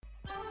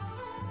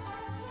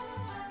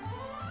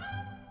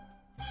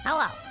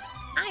Hello,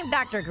 I'm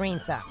Dr. Green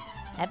Thumb.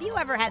 Have you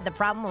ever had the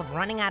problem of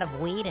running out of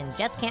weed and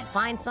just can't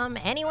find some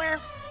anywhere?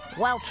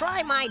 Well,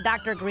 try my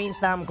Dr. Green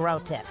Thumb grow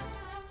tips.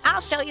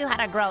 I'll show you how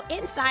to grow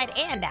inside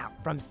and out,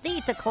 from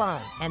seed to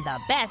clone, and the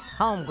best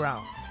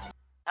homegrown.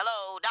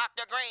 Hello,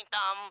 Dr. Green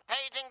Thumb.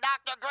 Paging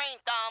Dr. Green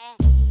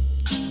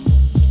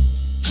Thumb.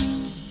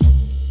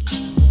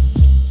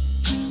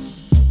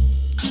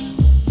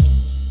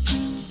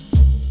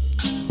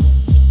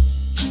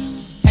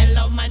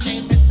 Hello, my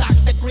name is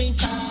Dr. Green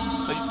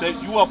Thumb. So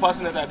you are a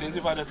person that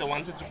identified that they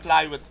wanted to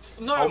ply with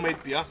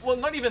homemade beer? Well,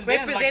 not even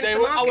then. Like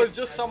I was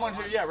just someone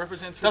who,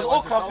 represents. Does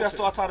all craft beer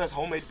starts out as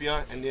homemade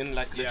beer and then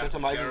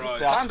legitimizes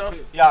itself? Kind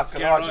of. Yeah,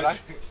 garage, right?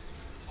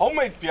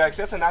 Homemade beer,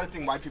 that's another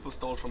thing white people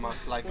stole from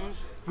us. Like,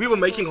 we were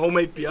making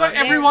homemade beer. But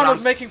everyone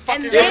was making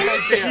fucking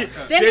homemade beer.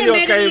 Then they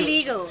made it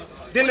illegal.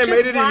 Then they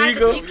made it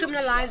illegal. The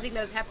decriminalizing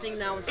that's happening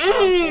now is so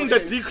The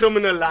important.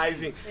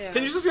 decriminalizing. Yeah.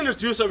 Can you just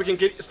introduce so we can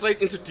get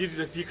straight into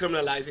the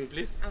decriminalizing,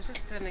 please? I was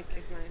just trying to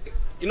get my...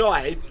 You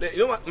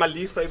know, what my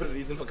least favorite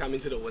reason for coming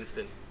to the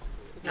Winston?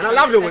 And I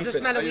love the Does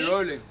this Winston. smell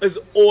of weed? It's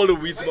all the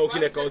weed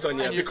smoking that goes on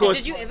here. Because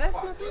Did you ever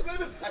smoke weed?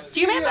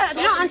 Do you remember,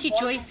 Auntie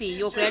Joycey,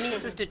 your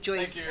granny's sister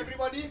Joyce?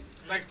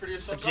 Thanks,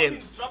 producer. again,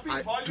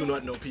 I do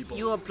not know people.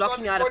 You were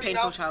blocking me out of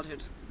painful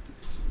childhood.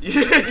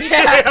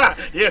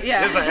 Yes,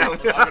 I am.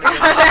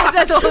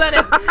 That's all that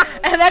is.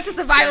 And that's a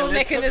survival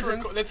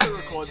mechanism. Let's hit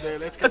record there.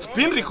 Let's get It's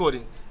been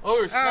recording.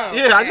 Oh, snap.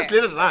 Yeah, I just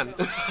let it run.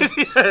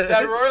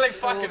 That rolling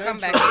fucking We'll come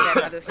intro. back to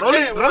that for this one.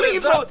 Rolling is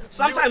intro up?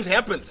 sometimes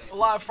happens.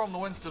 Live from the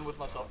Winston with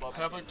myself, Bob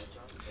Perfect.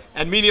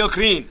 And Menial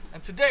Green,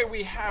 And today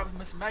we have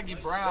Miss Maggie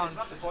Brown.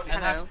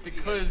 And that's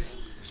because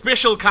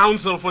special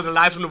counsel for the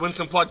Live from the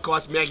Winston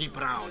podcast, Maggie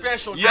Brown.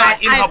 Special Yeah,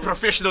 counsel. in her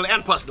professional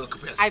and personal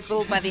capacity. I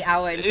bill by the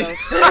hour in both.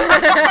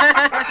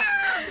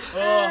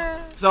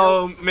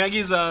 So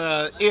Maggie's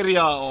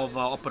area of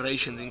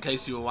operations, in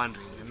case you were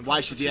wondering, and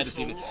why she's here this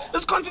evening.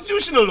 It's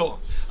constitutional law.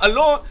 A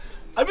law.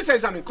 Let me tell you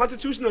something.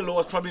 Constitutional law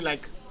is probably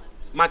like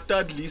my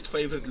third least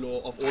favorite law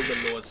of all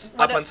the laws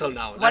up until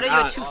now. What Like,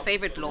 are your two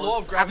favorite Law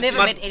laws? of gravity. I've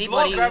never met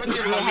anybody Law of gravity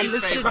is who my had least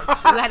listed, favorite.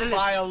 who had a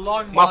By a list.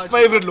 long My margin.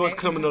 favorite law is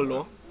criminal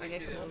law. Okay,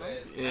 cool.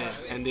 Yeah,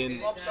 and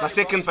then my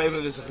second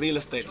favorite is real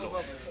estate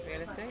law.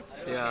 Real estate?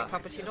 Yeah.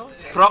 Property law?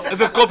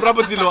 Is it called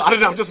property law? I don't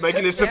know. I'm just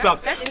making this shit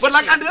up. that's But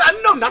like, I interesting.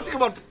 didn't know nothing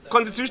about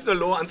constitutional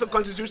law until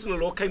constitutional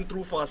law came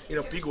through for us in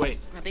a big way.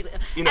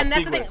 In a And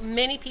that's big the thing, way.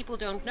 many people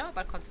don't know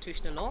about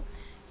constitutional law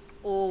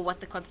or what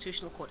the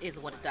constitutional court is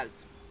or what it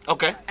does.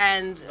 Okay.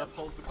 And That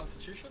upholds the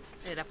Constitution.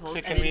 it upholds So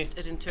and can it we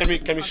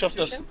interprets can we the shift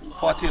this Constitution.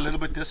 party a little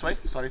bit this way?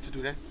 Sorry to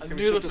do that. Can we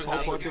knew shift this this would whole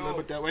happen. party a little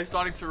bit that way? It's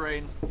starting to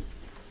rain.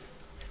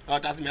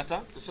 It doesn't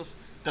matter. It's just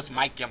this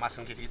mic here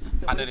mustn't get hit.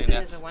 The Other than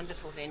Winston is a that,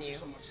 wonderful venue.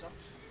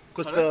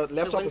 because the The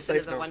laptop is Winston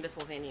safe is a now.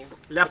 wonderful venue.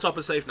 Laptop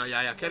is safe now.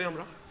 Yeah. Carry on,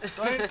 bro.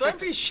 Don't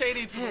be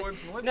shady to the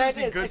Winston. No, Winston's it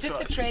been is. good It's to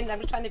just us. a trend. I'm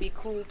just trying to be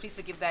cool. Please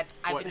forgive that.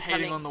 I've What, been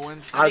hating coming. on the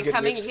Winston? I'll I've been get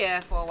coming next.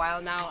 here for a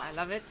while now. I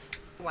love it.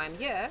 Why I'm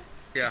here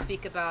Yeah. to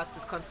speak about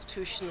this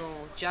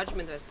constitutional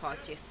judgment that was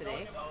passed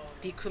yesterday,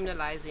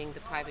 decriminalizing the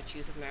private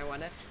use of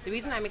marijuana. The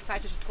reason I'm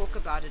excited to talk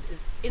about it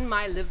is in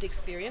my lived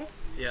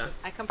experience. Yeah.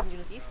 I come from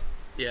Eunice East.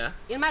 Yeah.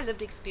 In my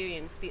lived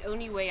experience, the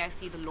only way I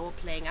see the law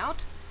playing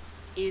out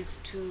is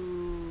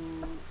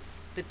to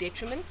the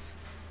detriment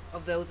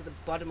of those at the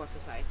bottom of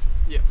society,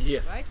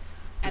 Yes. right?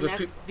 And Because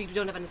that's because you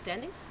don't have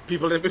understanding.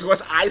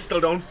 Because I still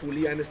don't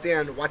fully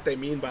understand what they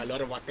mean by a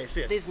lot of what they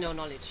said. There's no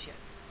knowledge here.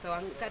 So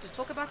I'm excited to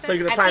talk about that. So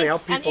you're gonna And try and in-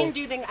 help And people. in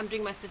doing, I'm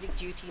doing my civic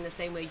duty in the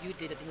same way you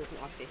did at the Hilton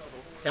Arts Festival.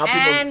 Help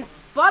people. And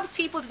Bob's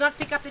people did not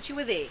pick up that you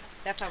were there.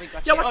 That's how we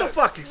got Yeah, you. what the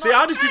fuck? See,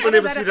 how these people what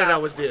never is that see that I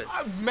about? was there?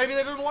 Maybe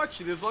they didn't watch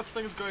you. There's lots of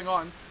things going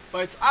on.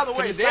 But either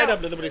Can way, you stand up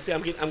a little bit and say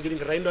I'm getting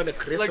rained on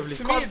aggressively?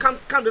 to me-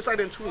 Come this side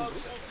and chew.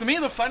 to me,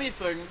 the funny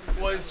thing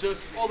was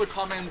just all the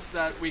comments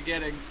that we're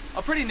getting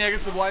are pretty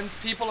negative ones.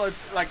 People are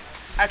like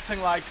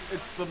acting like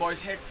it's the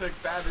most hectic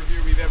bad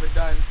review we've ever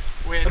done.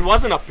 When It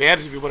wasn't a bad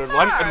review, but it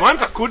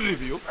was a good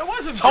review. it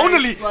wasn't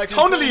Tonally, great, like, in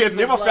tonally, it terms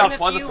never of, like- felt In a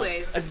few positive.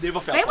 ways. It never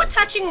felt They were positive.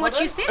 touching what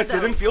you said, It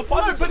though. didn't feel No,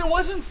 positive. but it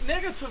wasn't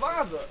negative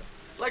either.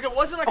 Like it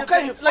wasn't like a Okay,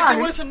 thing, like fine.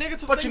 there were some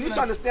negative But you things need in to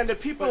it. understand that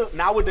people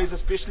nowadays,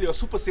 especially, are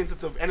super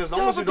sensitive, and as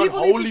long Yeah, as you're but not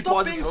people need to wholly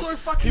stop being positive, so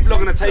fucking people are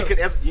gonna take sensitive.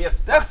 it as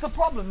yes. That's the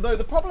problem, though.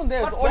 The problem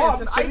there is the But audience, Bob,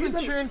 and the I even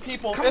reason- tune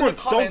people Come in on,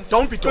 the comments.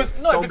 don't be told.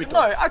 'cause- No, don't be but-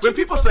 told. no, actually, When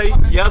people because say, the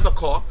comments- here's a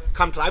car,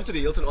 come drive to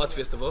the Hilton Arts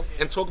Festival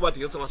and talk about the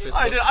Hilton Arts Festival.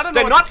 I don't know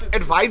They're what not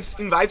to say.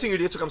 inviting you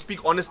there to come speak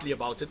honestly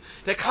about it.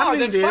 They're Oh, coming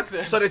then there fuck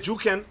them. so that you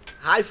can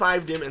high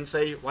five them and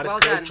say what Well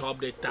a great done. job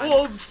they've done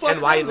Well, fuck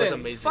and why them it was then.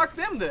 amazing. Fuck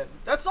them then.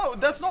 That's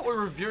not what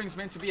reviewing's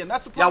meant to be, and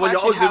that's the Yeah, problem. well, you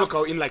I always actually never have.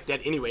 go in like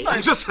that anyway.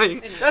 I'm just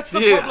saying. That's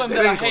the Yeah, problem they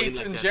that I didn't go hate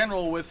like in that.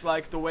 general with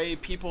like the way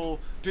people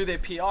do their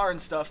PR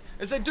and stuff.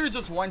 Is they do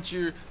just want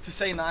you to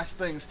say nice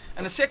things,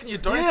 and the second you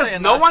don't Yes, say a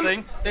no nice one-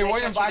 thing, they They won't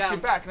shut you invite you down.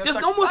 back. And it's There's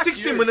like, no more fuck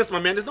 60 you. minutes, my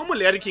man. There's no more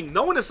lyricking.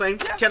 No one is saying,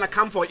 can I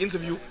come for an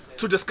interview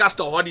to discuss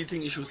the hard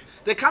eating issues?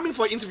 They're coming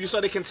for an interview so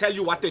they can tell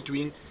you what they're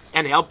doing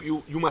and help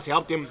you. You must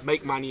help them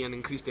make money and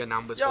increase their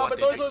numbers. Yeah, for what but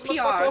they those do. are just PR,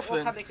 fuck off or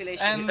then. public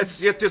relations. And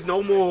It's yet there's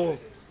no more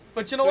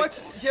But you know what?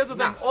 Here's the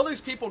thing. All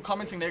these people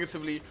commenting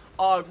negatively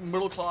are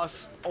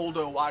middle-class,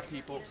 older, white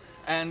people.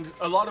 And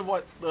a lot of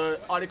what the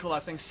article, I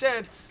think,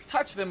 said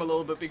touched them a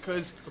little bit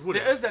because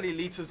there is that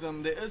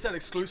elitism, there is that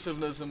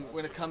exclusivism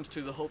when it comes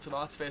to the Hilton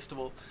Arts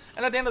Festival.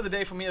 And at the end of the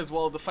day, for me as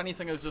well, the funny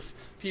thing is just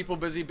people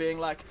busy being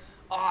like,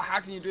 oh, how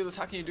can you do this?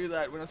 How can you do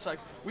that? When it's like,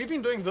 we've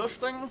been doing this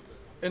thing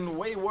in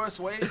way worse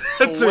ways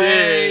for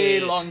way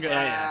longer.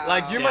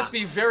 Like, you must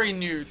be very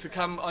new to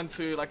come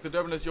onto, like, the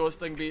Durban is Yours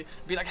thing, be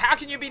like, how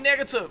can you be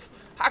negative?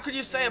 How could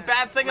you say a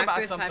bad thing My about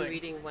first something? time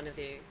reading one of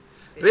their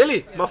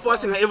Really? My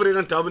first thing I ever read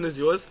on Durban is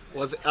Yours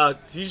was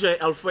DJ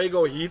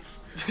Alfredo Heat's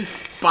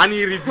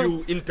Bunny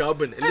review in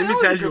Durban. And let me that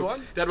was tell a good you,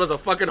 one. that was a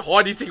fucking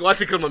hard-hitting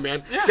article, my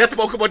man. That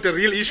spoke about the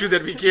real issues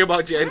that we care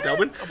about here in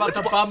Durban. About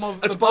the bum of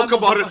It the spoke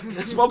bum about of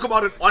it. It spoke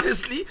about it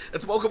honestly.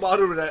 It spoke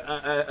about it with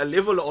a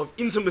level of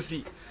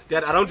intimacy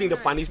that I don't think the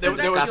bunnies There Is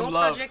was that discuss. your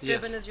love. project,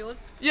 Yes. Durban is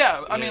yours?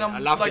 Yeah, I mean, Yeah, I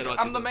I'm love like that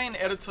I'm the article. main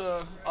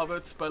editor of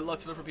it, but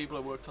lots of different people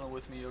have worked on it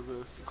with me over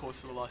the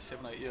course of the last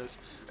 7 or 8 years.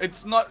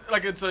 It's not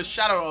like it's a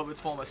shadow of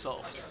its former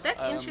self.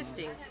 That's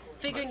interesting.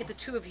 Figuring the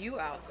two of you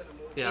out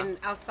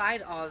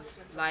outside of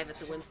Live at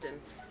the Winston,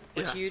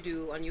 what Yeah. you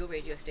do on your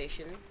radio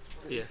station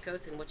on the Yeah. East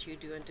Coast and what you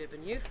do in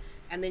Durban Youth,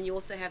 and then you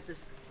also have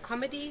this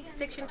comedy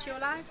section to your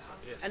lives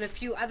and a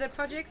few other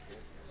projects.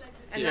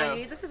 And now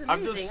this is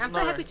amazing. I'm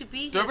so happy to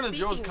be here. Durban is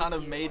Yours speaking kind with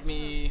of you. made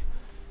me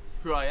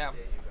who I am.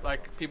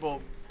 Like,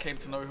 people came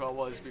to know who I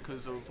was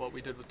because of what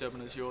we did with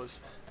Durban is Yours,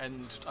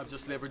 and I've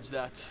just leveraged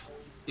that.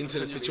 Into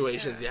the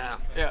situations, yeah.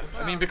 Yeah,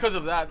 I mean, because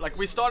of that, like,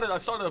 I started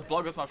a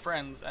blog with my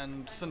friends,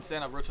 and since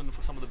then I've written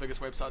for some of the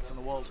biggest websites in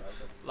the world.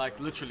 Like,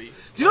 literally.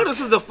 Do you know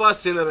this is the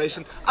first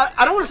generation?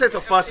 I don't want to say it's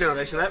the first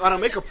generation, right? But I'll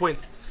make a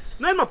point.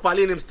 You know, in my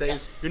Pali and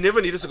days, you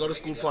never needed to go to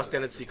school past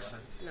standard 6.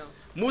 No.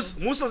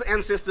 Musa's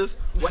ancestors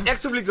were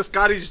actively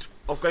discouraged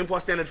of going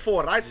past standard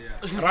 4, right?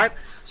 Right?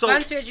 So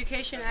Volunteer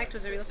Education Act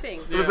was a real thing.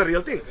 it was a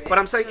real thing. But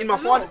I'm saying in my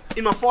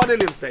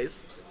father-in-law's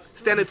days,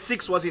 standard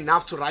 6 was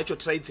enough to write your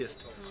trade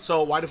test.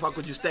 So why the fuck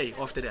would you stay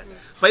after that?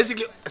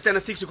 Basically,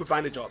 standard 6 you could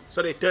find a job.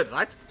 So they did,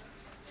 right?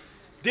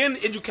 Then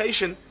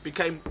education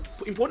became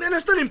important, and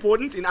it's still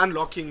important in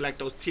unlocking like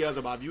those tiers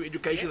above you.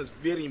 Education is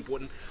very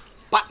important.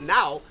 But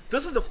now,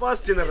 this is the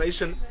first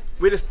generation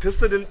where there's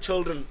dissident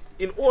children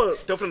in all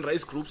different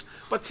race groups,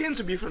 but tend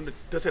to be from the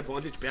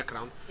disadvantaged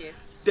background.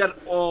 Yes. That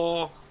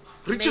are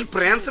Richard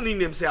Bransoning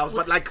themselves,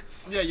 but like,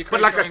 you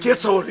but like a create your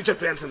own- ghetto Richard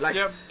Branson. Like,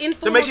 Yep.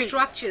 Informal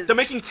structures. They're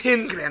making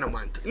 10 grand a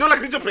month. You know,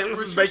 like Richard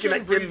Branson is making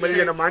like 10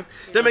 million a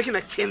month. They're making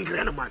like 10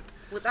 grand a month.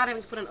 Without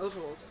having to put on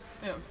overalls.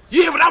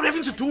 Yeah, without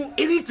having to do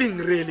anything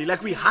really.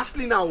 Like, we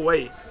hustling our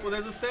way. Well,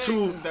 there's a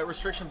saying that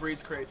restriction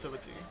breeds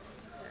creativity.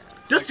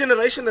 This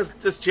generation is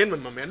just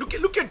genuine, my man. Look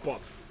at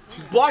Bob.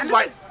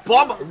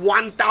 Bob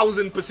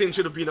 1000%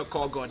 should have been a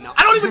car god now.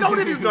 I don't even know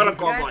that he's not a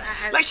car Guys, god.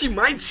 I- Like, he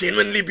might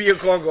genuinely be a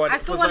car god. I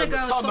still for want to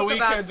some- go On the talk about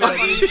weekends, stuff on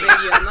like- this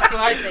radio. I'm not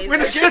going to say When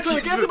that. the shit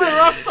It gets a bit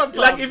rough sometimes.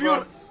 Like,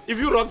 bro. if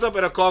you rocks up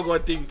at a car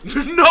god thing,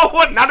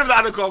 none of the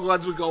other car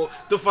gods would go,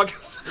 what the fuck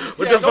is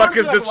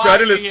like, this why are you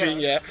journalist here? doing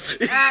here?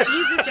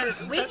 He's just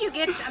jealous. Where do you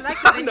get, I like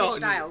the vintage No.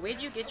 style. Where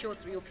do you get your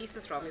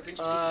pieces from? Your vintage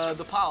pieces from?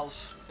 The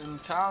piles in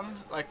town,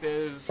 like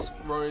there's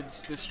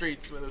roads, there's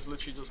streets where there's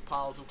literally just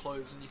piles of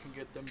clothes, and you can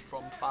get them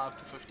from 5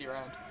 to 50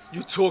 rand.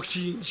 You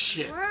talking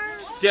shit.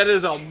 That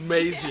is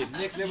amazing.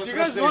 Do you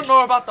guys not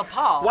know about the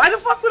piles? Why the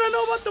fuck would I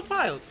know about the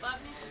piles?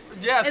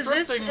 Yeah, Is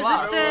this thrifting the...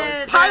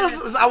 live. Piles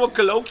is our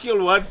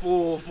colloquial word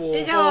for Oh,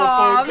 things man,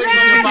 on the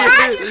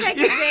why you take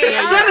it there?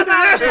 yeah.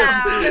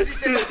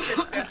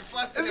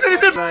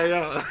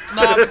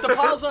 Nah, but the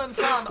piles are in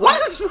town. What?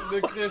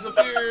 There's a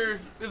few.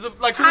 There's a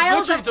like.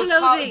 Piles it's of literally just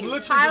clothing. It's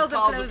literally Piles just of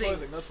piles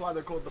clothing. That's why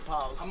they're called the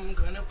piles. I'm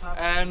gonna pop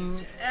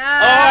And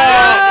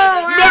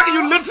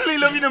You literally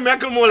live in a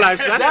Macklemore life,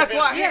 son. that's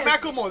why I hate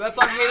Yes. Macklemore. That's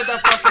why I hated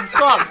that fucking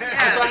song.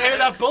 That's why I hated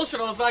that bullshit.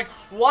 I was like,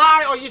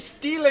 why are you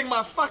stealing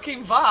my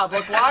fucking vibe?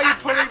 Like, why are you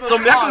putting this So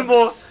on?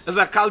 Macklemore is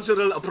a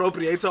cultural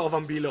appropriator of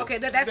Ambilo. Okay,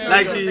 that's not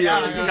Like good. he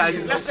Listen,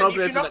 if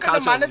appropriates you're the not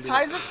gonna culture of Ambilo.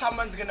 monetize it,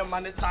 someone's gonna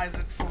monetize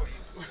it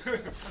for you.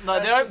 No,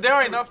 there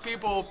are enough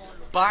people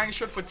buying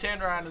shit for 10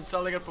 rand and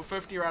selling it for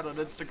 50 rand on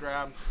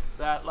Instagram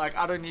that, like,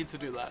 I don't need to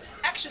do that.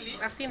 Actually,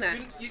 I've seen that.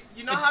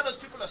 You know how those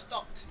people are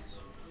stocked?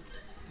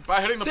 By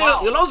hitting the See,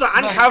 piles. you those are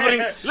uncovering.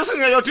 Listen,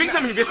 you're doing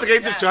some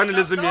investigative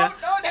journalism No, here.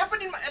 no, it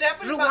happened in my,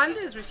 Rwanda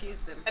has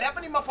refused them. it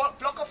happened in my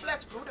block of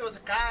flats, bro. There was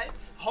a guy,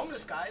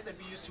 homeless guy, that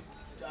we used to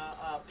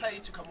pay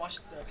to come wash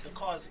the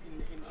cars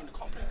in the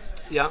complex.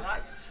 Yeah.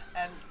 Right?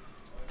 And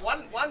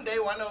one day,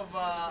 one of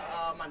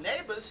my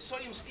neighbors saw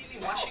him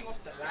stealing washing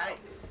off the line.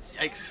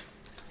 Yikes.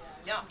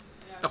 Yeah.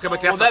 Okay,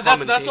 but Well, that's a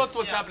common that's thing.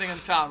 what's happening in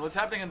town. What's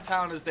happening in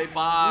town is they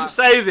buy. You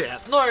say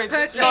that. No,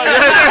 Perk- no,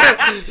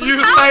 You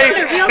It's a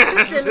say. real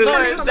system No,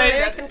 coming from they-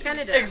 American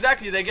Canada.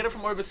 exactly. They get it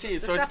from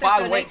overseas, so The it's stuff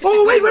that's by weight. donated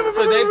Oh, wait,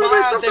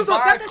 So they buy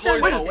stop.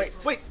 clothes by Wait. weight.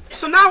 Wait,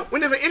 so now when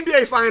there's an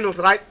NBA finals,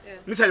 right?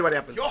 Let me tell you what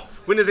happens. Yo.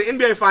 When there's an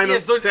NBA finals,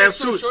 Yes, those they have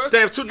extra two. shirts They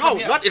have two. No, come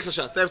here. not extra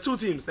shots. They have two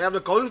teams. They have the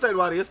Golden State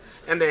Warriors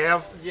and they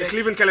have the Yes.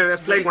 Cleveland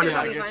Cavaliers playing one Yeah,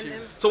 I another. get Find you.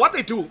 them. So what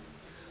they do,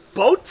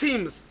 both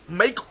teams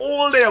make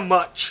all their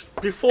merch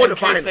before the In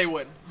case final. they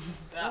win.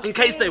 In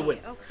case they win.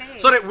 Okay.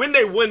 So that when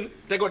they win,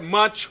 they got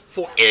merch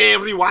for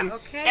everyone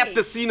Okay. at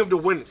the scene of the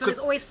win. So there's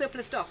always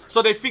surplus stock.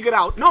 So they figured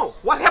out, no,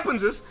 what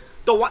happens is,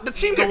 the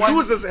team that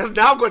loses has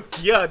now got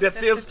gear that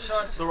says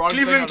The wrong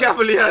Cleveland thing on it.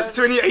 Cavaliers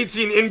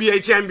 2018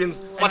 NBA champions,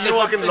 but they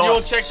fucking And you'll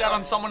lost. check that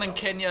on someone in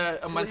Kenya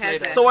a month has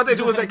later. that? So what they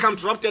do is they come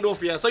drop that off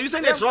here. So you're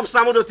saying they drop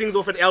some of those things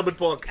off at Albert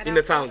Park in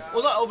the town?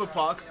 Well, not Albert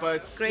Park,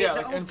 but Great, yeah,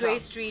 the like in old Grey town.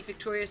 Street,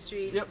 Victoria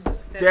Street. Yep.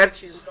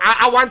 That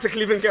I want the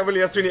Cleveland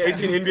Cavaliers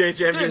 2018 NBA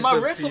champions. Dude, my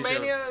t-shirt.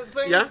 WrestleMania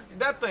thing, Yeah?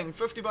 that thing,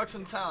 $50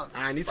 in town.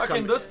 I need to Fucking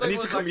come- this I thing need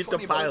to was come like eat the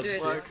 20 piles, bucks.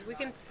 do bro. it. We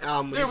can.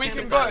 Dude, we can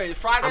can Besides. go.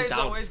 Fridays down.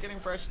 are always getting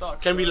fresh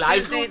stock. we live?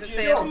 Thursdays a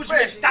sale.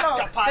 Scrooge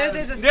Dr. Piles.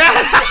 Thursdays a Yeah.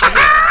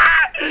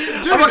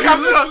 sale. I'm gonna come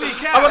to Literally the,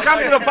 can. I'm gonna come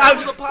to the Like,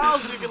 piles. the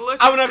piles, you can literally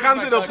I'm gonna see come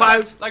my to the back.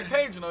 piles. Like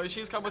Paige, you know,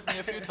 she's come with me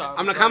a few times.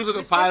 I'm gonna come to the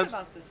We spoke piles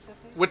about this.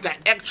 Okay. with the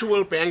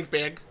actual bank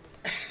bag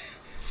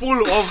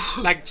full of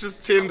like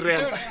just 10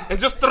 rands and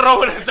just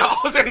throw it at the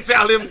house and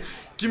tell him,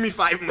 give me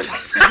 5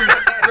 minutes.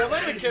 You're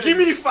not even kidding. Give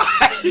me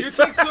 5. You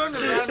take 200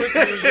 rand with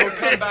you, you'll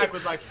come back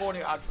with like 4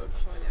 new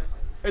outfits.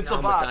 It's a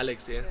I'm vibe. with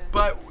Alex, yeah.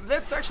 But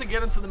let's actually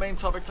get into the main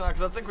topic tonight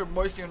because I think we're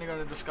mostly only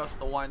going to discuss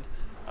the one.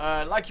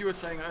 Like you were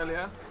saying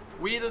earlier,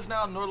 weed is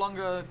now no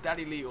longer that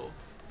illegal.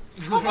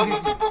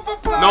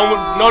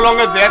 No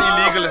longer that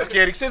illegal and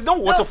scary. He says no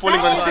water falling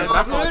on his thing.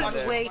 That's But a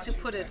good way to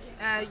put it.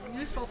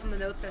 You saw from the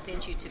notes I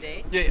sent you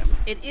today. Yeah.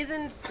 It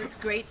isn't this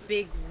great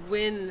big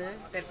win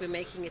that we're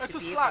making it It's to a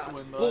be slight about.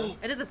 win though.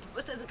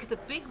 It's a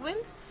big win,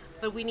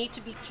 but we need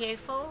to be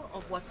careful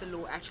of what the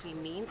law actually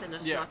means and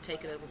just Yeah. not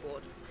take it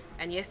overboard.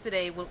 And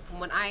yesterday,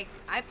 when I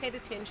paid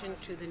attention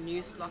to the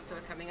news slots that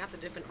were coming up, the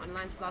different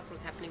online slots, what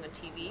was happening on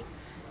TV,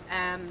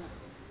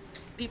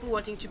 people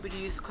wanting to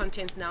produce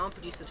content now and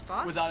produce it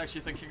fast Without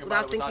actually thinking about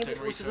without it, without thinking,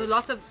 doing which is research. a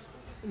lot of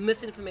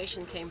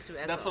misinformation came through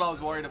as That's well. what I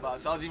was worried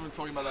about. So I was even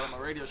talking about that on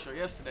my radio show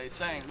yesterday,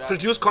 saying that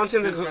produce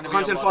content there's and gonna be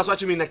content a lot fast. of-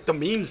 What you mean, like the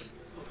memes?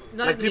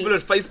 Not Like even people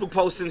at memes, Facebook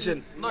posts and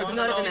shit. No, just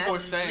Not some even people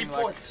ads. saying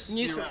Reports. like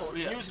news you-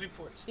 reports. yeah. News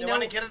reports. You They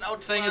want to know, get it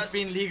out saying it's first.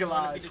 been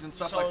legalized and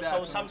stuff so, like that. So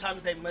and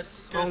sometimes they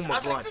miss. Oh this. I my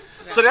was like, god. this-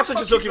 So that's what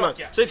you're talking about.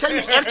 Yeah. So you're telling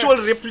me actual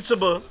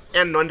reputable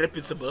and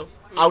non-reputable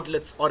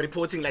outlets are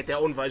reporting like their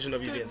own version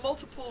of Dude, events.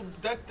 multiple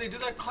that they do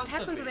that constantly.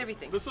 happens with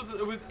everything. This was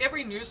with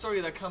every news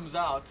story that comes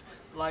out.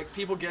 Like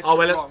people get Oh, shit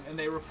well, it- wrong and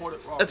they report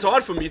it wrong. It's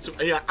hard for me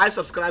to. Yeah, I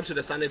subscribe to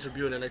the Sunday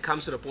Tribune and it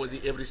comes to the Posy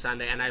every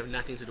Sunday, and I have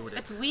nothing to do with it.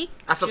 it's weak.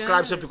 I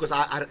subscribe to it journalism. because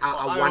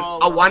I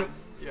well, want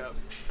yeah.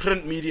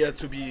 print media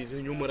to be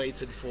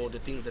remunerated for the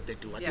things that they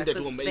do. I Yeah, think they do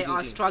 'cause amazing they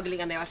are things. struggling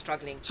and they are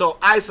struggling. So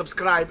I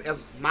subscribe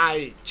as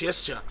my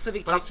gesture.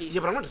 Civic But I'm- duty. Yeah,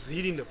 but I'm not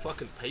reading the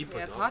fucking paper.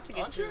 Yeah, it's dog. hard to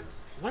get Aren't you? through.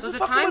 What There the was a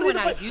fuck am I time when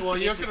reading I the used Well, to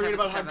you're get just to gonna read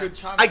cover about how to cover. good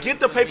China I get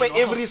the is, paper so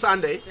you know. every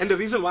Sunday, and the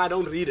reason why I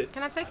don't read it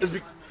Can I take is it?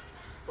 because.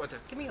 What's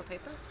that? Give me your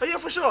paper. Oh yeah,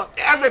 for sure.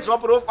 As they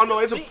drop it off on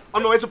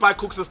the way to buy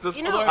Cook Sisters,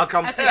 You know, I'll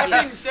come. that's That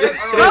it. being said,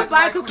 Go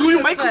buy Cook Do you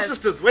Sisters make Cook first.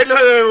 Sisters? Wait,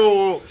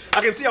 no.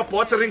 I can see a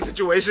bartering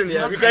situation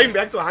here. We're going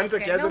back to hunter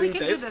Okay, no, we gathering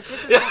can do days. this.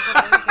 This is no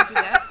problem. We can do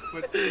that.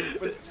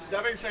 But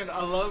that being said,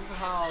 I love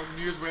how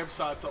news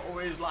websites are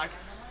always like,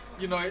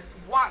 you know,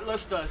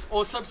 whitelist us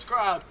or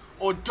subscribe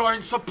or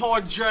don't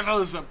support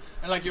journalism.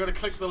 And like you gotta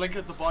click the link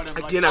at the bottom.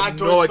 Again, like, I have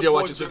don't no idea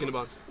what support you're talking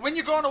journalism. about. When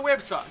you go on a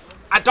website,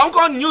 I don't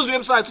go on news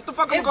websites. What the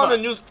fuck am I going on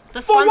Ever. news?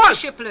 The For what?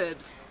 sponsorship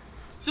blurbs.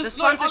 just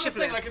The like on the sponsorship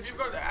thing, like links. if you've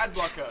got an ad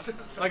blocker,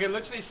 like it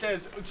literally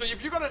says, so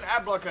if you've got an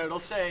ad blocker, it'll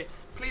say,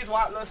 please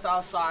whitelist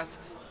our site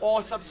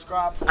or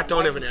subscribe. For I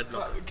don't have an ad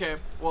blocker. Okay,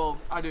 well,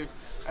 I do.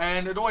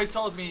 And it always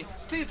tells me,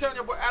 please turn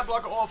your ad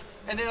blocker off.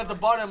 And then at the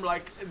bottom,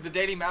 like the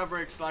Daily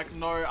Mavericks, like,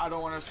 no, I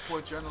don't want to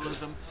support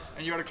journalism.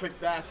 And you gotta click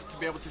that to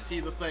be able to see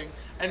the thing.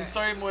 And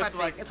same with Quite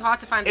like, big. It's hard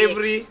to find the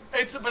Every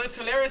X. but it's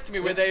hilarious to me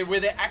where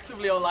they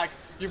actively are like,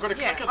 you've got to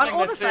Yeah, click a on thing all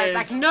that the says,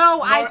 sites, like,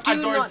 no, I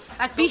do don't. not.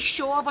 Like, be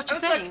sure of what you're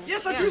And it's like, saying.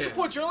 yes, I Yeah. do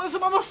support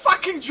journalism. I'm a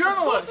fucking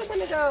journalist. I'm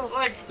gonna go.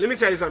 Like, Let me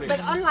tell you something. But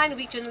online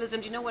week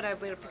journalism, do you know what I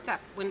picked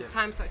up? When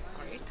Times, sorry,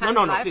 Times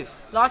no, Live, please.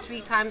 last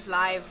week Times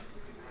Live,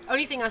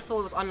 only thing I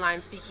saw was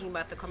online speaking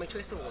about the Comic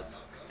Choice Awards.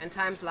 And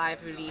Times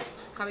Live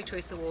released Comic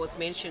Choice Awards,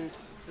 mentioned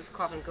this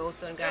Carvin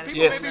Goldstone guy. people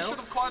Yes. maybe should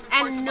have tried to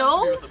And interview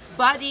with him.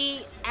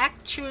 nobody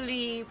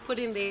actually put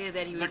in there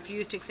that he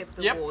refused to accept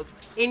the Yep. awards.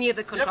 Any of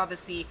the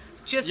controversy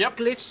just Yep.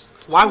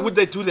 glitched. Why through. would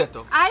they do that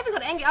though? I even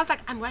got angry. I was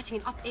like, I'm writing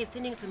an op-ed,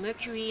 sending it to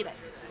Mercury. Like,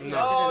 you know,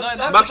 No, didn't-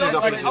 that's Bucky's the not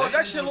thing, gonna like, do I was that.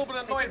 actually a little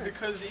bit annoyed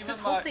because this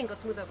whole thing got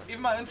smooth over.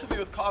 even my interview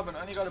with Carvin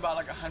only got about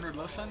like 100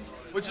 listens,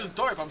 which is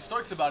dope. I'm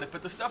stoked about it.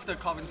 But the stuff that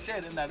Carvin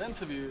said in that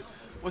interview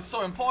was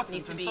so important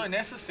Needs to and be so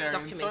necessary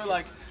and so documented.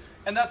 like,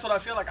 and that's what I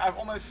feel like. I'm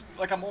almost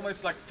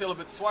feel a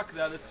bit swuck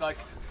that it's like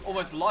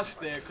almost lost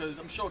there because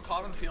I'm sure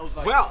Carvin feels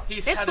like Well,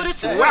 he's let's had put his it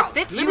say. to Well, words.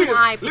 Let's let you me, and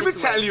I put let it me to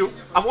tell words. you,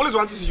 I've always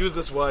wanted to use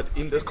this word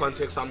in this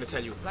context, so I'm going to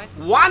tell you. Right.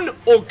 1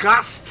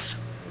 August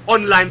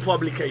online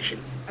publication.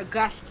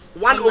 August.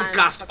 1 online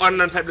August publication.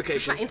 online My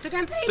publication.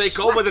 Instagram page. They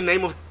go by What? the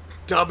name of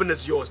Durban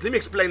is Yours. Let me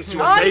explain to you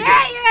Oh what yeah, they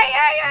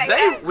yeah,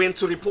 did. They went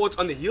to report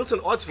on the Hilton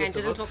Arts And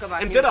Festival didn't talk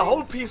about and did a anything.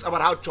 whole piece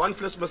about how John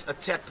Flismus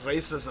attacked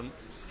racism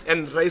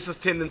and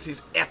racist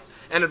tendencies app,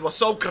 and it was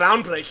so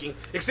groundbreaking,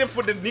 except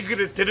for the nigga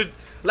that did it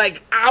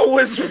like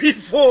hours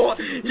before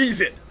he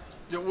did.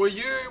 Yeah, were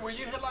you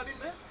headlining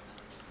there?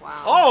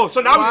 Oh,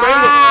 so now we're going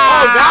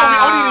with, now we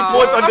only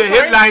report on I'm the sorry.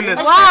 headliners.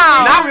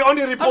 Wow. Now we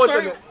only report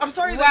on the... I'm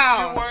sorry Wow.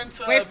 that you weren't.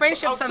 Where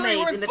friendships I'm are sorry you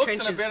made weren't in the booked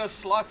trenches. In a better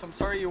slot. I'm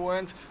sorry you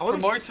weren't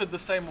promoted the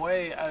same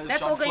way as That's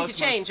John all going to Flismus.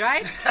 change,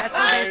 right? That's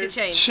all going to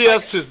change.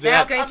 Cheers to That's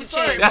that. going I'm to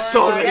sorry, change. That's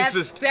so That's-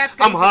 racist. that's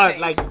going I'm to hard.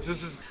 change. Like,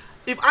 this is...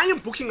 If I am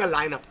booking a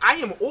lineup, I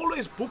am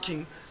always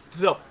booking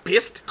the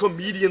best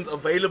comedians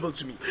available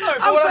to me. No,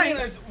 but I'm what saying... I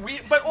mean is,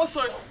 but also,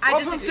 I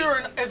Rob Van disagree.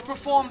 Buren has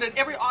performed at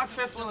every arts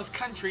festival in this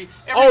country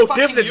every Oh,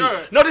 fucking definitely.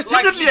 year. No, there's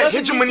Like, definitely he a doesn't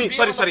need to hegemony. be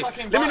Sorry, on the sorry.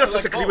 fucking Let me bar, not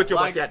like, disagree go, with you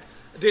about like- that.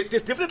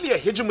 There's definitely a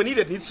hegemony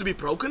that needs to be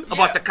broken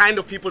about the kind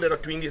of people that are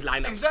doing these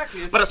lineups.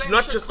 Exactly, it's But the it's same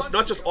not shit just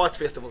constantly. arts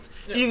festivals.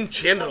 In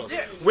general,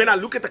 Yes. when I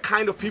look at the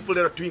kind of people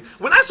that are doing,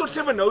 when I saw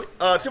Trevor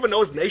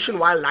Noah's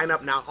nationwide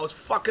lineup now, I was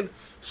fucking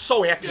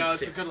so happy. Yeah, to it's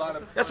see a it. good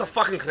lineup. That's a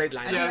fucking great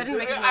lineup. I didn't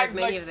recognize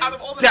many of them. Out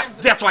of all the names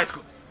That's why it's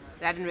good.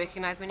 I didn't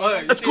recognize many Oh, of yeah,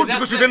 them. you It's see, good that's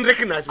because you the- didn't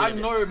recognize me. I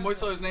know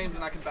most of those names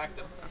and I can back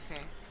them.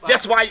 Okay.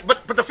 That's why,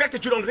 but the fact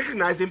that you don't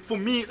recognize them for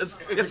me is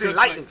It's it's a good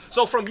enlightening. thing.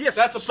 So from yes,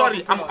 That's a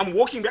sorry, problem for I'm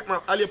walking back my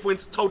earlier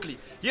points totally.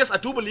 Yes, I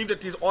do believe that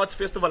these arts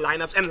festival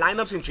lineups and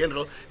lineups in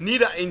general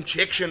need an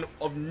injection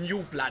of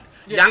new blood,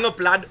 younger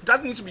blood.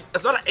 Doesn't need to be.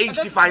 It's not an And that's-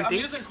 age-defined I'm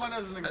thing. using Quinn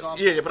as an example.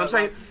 Yeah, but I'm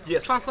saying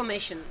yes.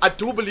 Transformation. I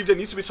do believe there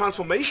needs to be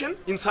transformation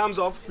in terms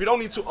of we don't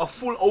need to a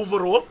full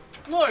overall.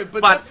 No,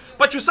 but that's...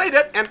 But you say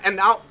that, and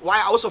now why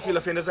I also feel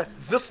offended is that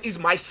this is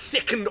my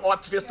second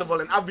arts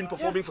festival, and I've been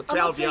performing for I'm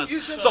not 12 saying you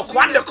years. should So do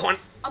Kwanda that. can't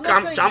I'm not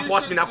come saying jump you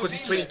past me now shouldn't because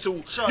he's be there.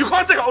 22. Sure. You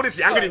can't take oh, this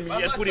younger No, than me I'm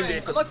and not put him there. saying-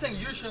 I'm 'cause- not saying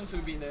you shouldn't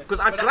have been there. 'Cause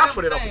I but graft am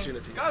for that saying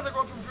opportunity. Guys like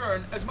Rob Van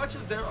Buren, as much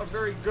as they are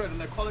very good and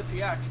they're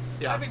quality acts,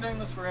 Yeah. they've been doing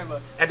this forever.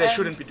 And they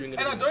shouldn't be doing it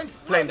And anymore. I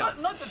don't... Plain no,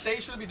 down. not that they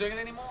shouldn't be doing it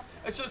anymore.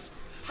 It's just,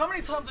 how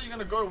many times are you going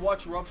to go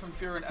watch Rob Van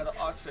Buren at an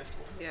arts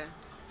festival? Yeah.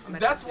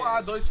 That's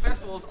why those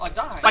festivals are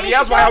dying. But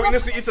here's why our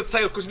industry eats its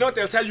tail, because you know what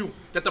they'll tell you?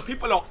 That the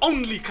people are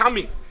only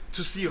coming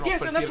to see Rob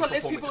Yes, Van and that's Buren why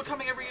less perform people are it.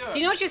 coming every year. Do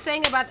you know what you're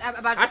saying about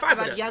High five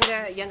for that.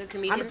 younger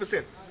comedians?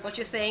 100%. What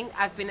you're saying,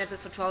 I've been at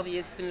this for 12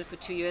 years, been at it for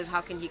 2 years,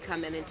 how can he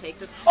come in and take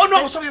this? Oh,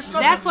 no, But sorry, it's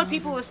not- That's what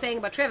people were saying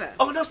about Trevor.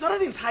 Oh, no, it's not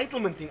an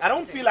entitlement thing. I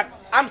don't feel like,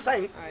 I'm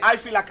saying, I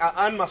feel like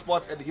I earned my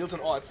spot at the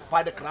Hilton Arts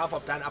by the craft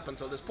I've done up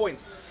until this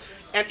point.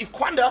 And if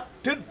Kwanda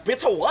did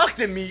better work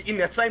than me in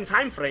that same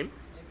time frame,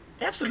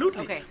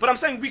 absolutely. Okay. But I'm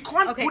saying we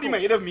can't Okay, put him cool.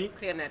 ahead of me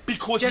Clear on that.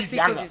 because Just he's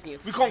because younger. he's new.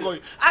 We can't go.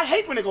 I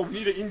hate when they go, we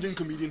need an Indian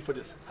comedian for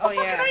this. Oh, I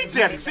fucking yeah. hate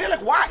that. Say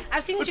like, why?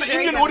 I've seen it It's an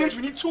very Indian diverse. audience.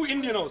 We need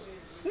 2 Indianos.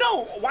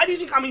 No, why do you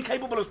think I'm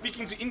incapable of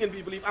speaking to Indian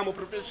people if I'm a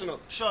professional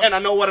Sure. and I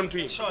know what I'm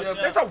doing? Sure, Yeah,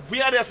 yeah. That's a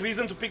weird ass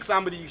reason to pick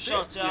somebody.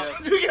 Sure, yeah.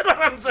 Do you get what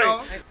I'm saying?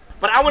 No.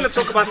 But I want to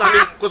talk about something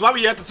because what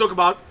we had to talk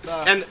about,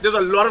 and there's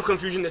a lot of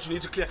confusion that you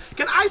need to clear.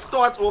 Can I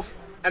start off?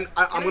 And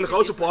I'm going to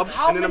go to Bob,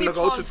 How and then I'm many going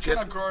to go plants to can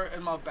I Jet. grow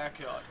in my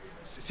backyard?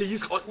 See,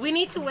 he's We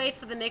need to wait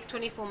for the next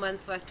 24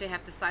 months for us to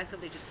have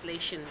decisive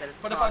legislation that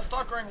is But if I passed.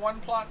 start growing one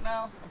plant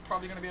now, I'm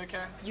probably going to be okay.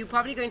 You're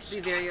probably going to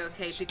be very okay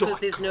because Stop.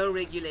 there's no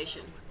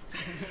regulation.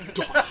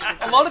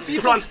 A lot of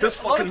people, Plants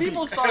this a lot of fucking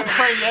people big. started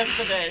growing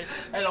yesterday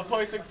and are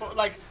posting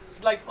like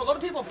a lot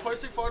of people are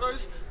posting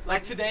photos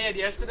like today and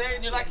yesterday,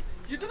 and you're like,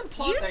 you didn't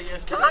plant You that didn't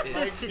yesterday. start Like,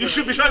 this today. You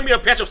should be showing me a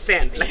patch of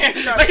sand. Like,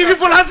 sure, like if sure, you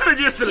planted it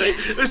yesterday,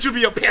 it should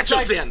be a patch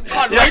of sand.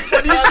 can't wait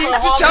for these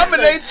things to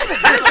Terminate.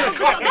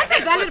 That's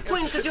a valid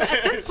point because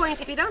at this point,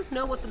 if you don't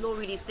know what the law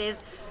really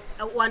says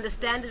or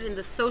understand it in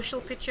the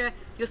social picture,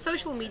 your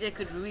social media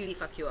could really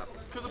fuck you up.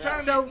 Because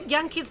apparently, So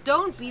young kids,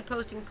 don't be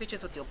posting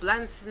pictures with your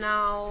blunts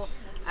now.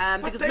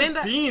 But Because they've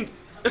remember, been.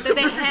 that they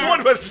Before have.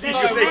 it was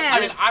legal. No, they- man. I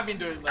mean, I've been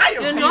doing I that. have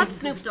You're seen, not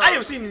Snoop Dogg. I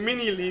have seen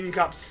mini lean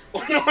cups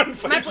on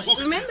Facebook. Michael,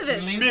 remember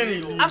this.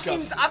 Many lean I've cups.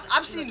 seen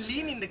I've seen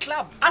lean in the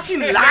club. I've seen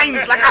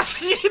lines. Like I've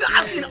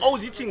seen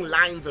O's eating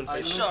lines on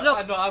Facebook. Sure. Look,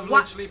 I know, I've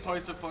what- literally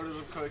posted photos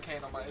of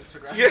cocaine on my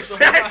Instagram.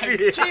 Exactly.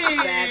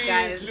 Bad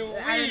guys.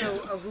 Jeez I don't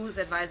Louise. know who's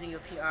advising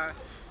your PR.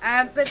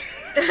 But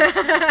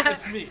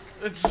It's me.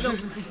 It's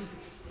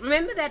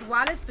remember that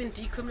while it's been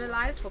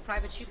decriminalized for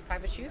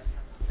private use,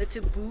 the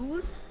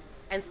taboos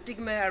and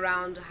stigma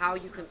around how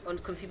you on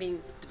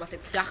consuming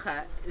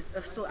dacha is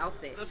still out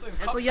there. Listen, And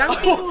for cops young are-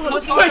 people who are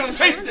looking Wait,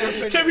 for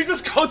wait, can we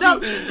just go to No,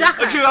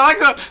 dacha. okay, I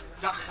like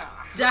dacha.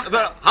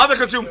 how they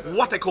consume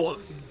what they call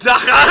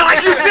dacha,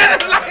 like you said,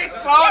 like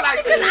so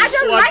like Because I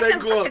don't what like they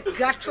that's call. such a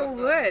guttural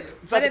word.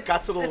 Such But a it-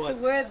 guttural it's word.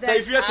 the word So that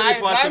if you had to refer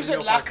to Rhymes me,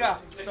 with laka.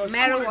 So it's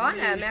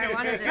marijuana.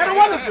 Marijuana is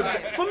marijuana is the,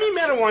 for me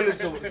marijuana is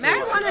the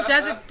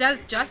Marijuana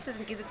does justice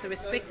and gives it the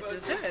respect it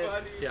deserves.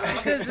 Yeah.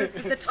 Because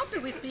the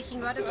topic we're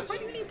speaking about is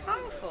quite really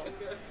powerful.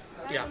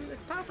 Yeah.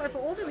 It's powerful for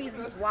all the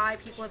reasons why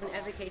people have been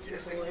advocating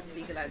for its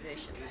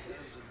legalization.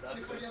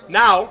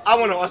 Now I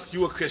want to ask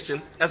you a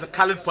question as a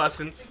colored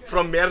person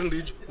from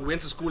Marenridge who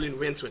went to school in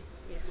Wentworth.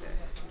 Yes, sir.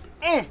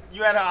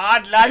 You had a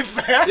hard life.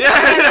 Just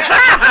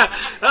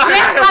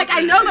like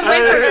I know the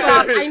Wentworth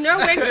crowd. I know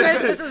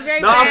Wentworth. This is very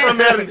Now I'm bad. from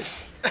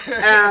Marenridge,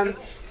 and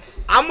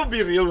I'm gonna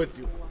be real with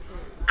you.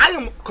 I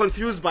am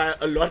confused by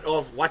a lot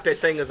of what they're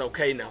saying is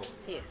okay now.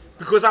 Yes.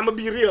 Because I'm gonna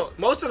be real,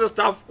 most of the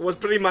stuff was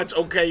pretty much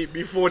okay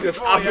before this.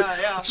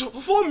 So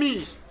for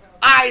me,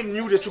 I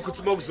knew that you could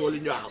smoke Zol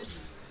in your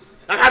house.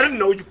 Like, I didn't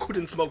know you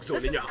couldn't smoke Zol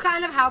This in is your house.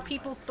 kind of how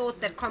people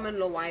thought that common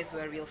law wives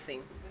were a real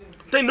thing.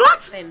 They're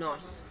not? They're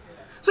not.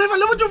 So if I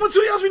live with you for 2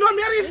 years, we're not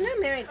married? They're not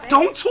married. Babes.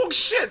 Don't talk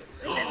shit.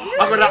 I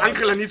got an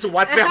uncle I need to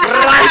WhatsApp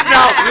right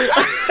now.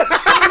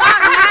 We're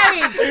not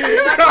married.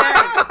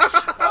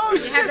 Oh,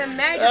 shit. You have them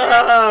married.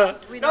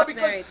 We're No, not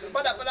because married.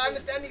 but I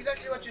understand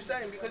exactly what you're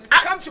saying, because if you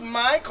come to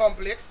my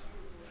complex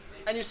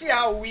and you see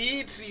how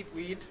we treat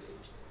weed,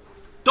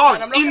 Dog,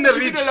 and I'm not in gonna the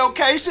give ridge. you the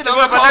location of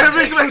But the let me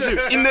complex. explain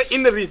to you.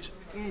 In the ridge.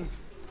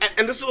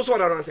 And this is also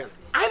what I don't understand.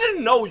 I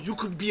didn't know you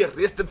could be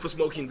arrested for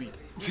smoking weed.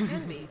 You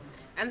can be.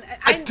 And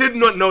I did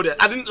not know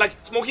that. I didn't like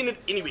smoking it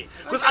anyway.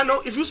 Because I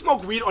know if you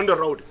smoke weed on the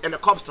road and the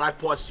cops drive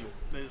past you,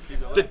 They just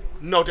leave it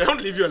no, they don't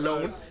leave you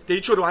alone. They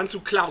each one to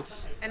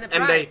clouts And a they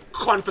bribe.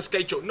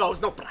 confiscate you. No,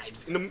 it's not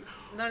bribes. No,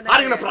 How are you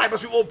gonna area. bribe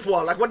us? We all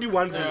poor. Like, what do you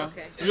want?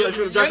 Okay. You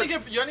only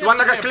get- you only want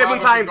have like a to pay a bribe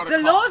if Clementine? you've got a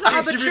The car. laws are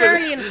I'll give you the-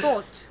 arbitrarily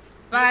enforced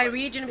by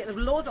region. The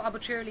laws are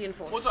arbitrarily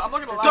enforced. Also, I'm not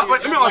gonna lie. Stop, to you,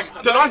 wait, let me like, ask, the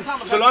only Delon,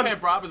 time I've had Delon. to pay a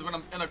bribe is when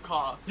I'm in a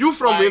car. You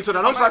from Like, Windsor?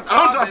 I don't if I'm trust. I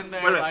don't out trust. in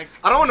Wait, there, wait. like-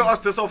 I don't want to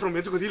ask this all from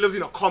Windsor because he lives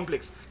in a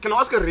complex. Can I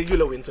ask a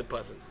regular Windsor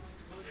person?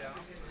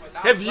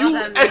 Have you?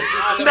 done.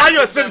 Now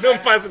you're a citizen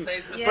person.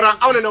 Yes. But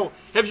I want to know: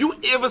 have you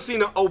ever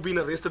seen an O being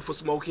arrested for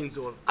smoking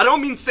Zol? I don't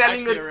mean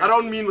selling Actually it. I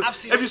don't mean. I've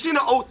seen Have you seen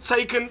an O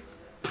taken,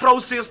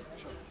 processed,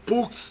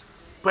 booked,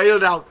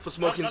 bailed out for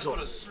smoking Zol?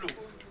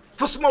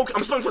 For smoke,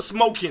 I'm speaking for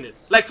smoking it,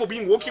 like for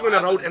being walking on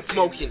the road and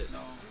smoking it.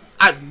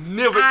 I've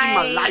never in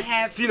my I life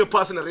have seen a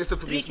person arrested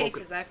for 3 being smoking.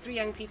 cases. I have 3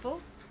 young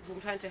people who I'm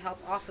trying to help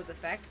after the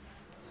fact.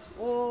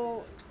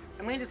 All,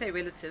 I'm going to say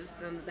relatives,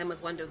 then they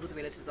must wonder who the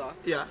relatives are.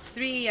 Yeah.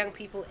 3 young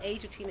people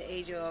aged between the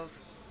age of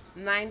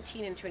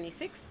 19 and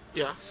 26.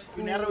 Yeah.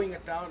 We're narrowing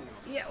it down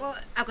now. Yeah, well,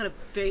 I've got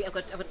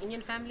an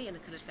Indian family and a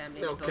Coloured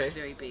family. And they're Okay. both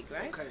very big,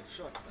 right? Okay,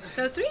 sure.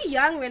 So 3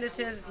 young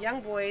relatives, young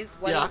boys,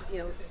 one, Yeah.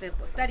 they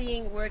were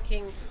studying,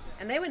 working,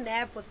 and they were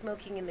nabbed for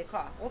smoking in their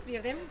car. All 3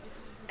 of them,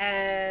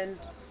 and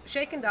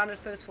shaken down at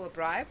first for a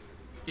bribe.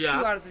 Yeah.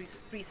 2 out of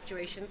these 3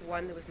 situations.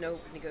 1, there was no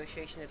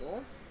negotiation at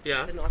all.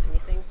 Yeah. Didn't ask for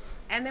anything,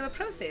 and they were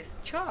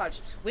processed,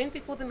 charged, went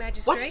before the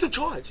magistrate. What's the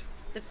charge?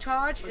 The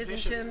charge is in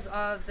terms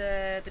of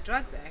the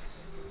Drugs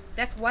Act.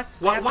 That's what's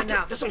What- happened what-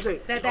 now. that's what I'm saying.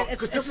 That, Oh,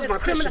 'cause this is my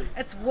criminal.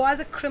 question. It was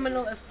a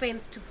criminal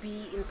offence to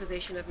be in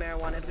possession of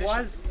marijuana. It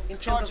was in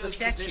terms Charge of the is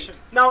statute. possession.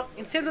 Now,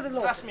 In terms of the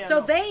law. Trust me, I So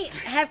know. they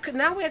have,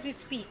 now as we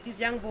speak, these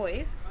young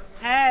boys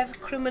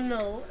have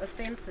criminal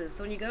offences.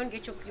 So when you go and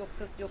get your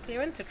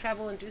clearance to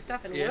travel and do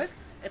stuff and Yeah. work,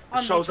 it's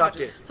on Shows their up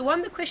charges. there. So one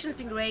of the questions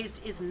being raised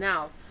is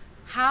now,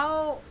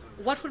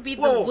 what would be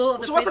the whoa. will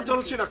of the So what's the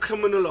difference presidency? between a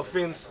criminal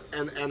offense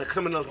and a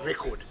criminal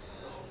record?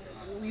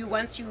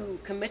 Once you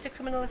commit a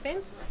criminal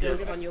offence, it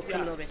goes on your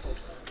criminal record.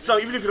 So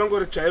even if you don't go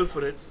to jail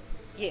for it,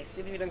 Yes,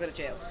 if you don't go to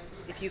jail.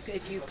 If you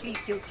plead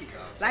guilty,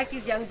 like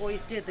these young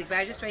boys did, the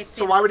magistrate said.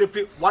 so why would they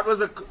plead? What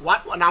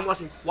and I'm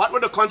asking, what were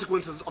the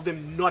consequences of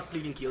them not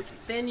pleading guilty?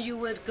 Then you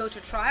would go to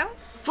trial.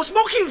 For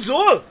smoking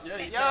Zol!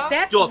 Yeah.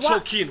 That's You're what, so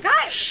keen.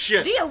 Guys,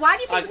 Shit. Deal, why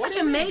do you think Like, it's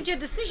such a major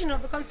decision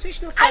of the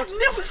Constitutional I've Court?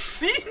 never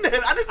seen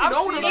it. I didn't I've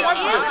know seen this it. was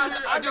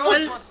I do know not-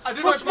 it's- I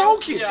do for not-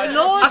 smoking. Yeah, The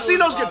laws- I've seen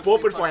those get Bars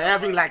bopped be for fine.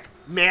 having like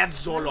mad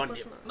Zol on him.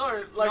 No,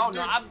 like, No, dude,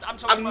 no, I'm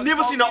talking I've about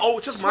never seen a smoking- O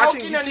just marching,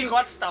 smoking and he eating-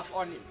 got stuff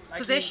on him. Like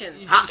Possession.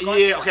 he's Ah, got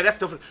yeah, stuff. okay, that's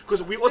different.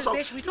 Because we also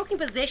Possession. We're talking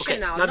possession okay,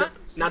 now, now, not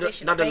the,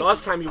 possession. now the Thank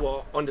last you. time you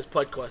were on this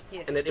podcast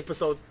Yes. and that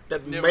episode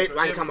that Never- might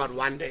never- come out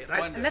one day, right?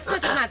 One And that's going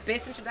to be my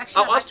best introduction.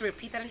 I'll I'd like ask- to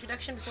repeat that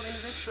introduction before the end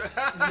of this.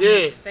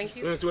 Yeah. Thank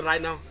you. We're gonna do it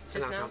right now.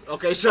 Just No, now? time.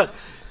 Okay, sure.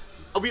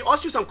 We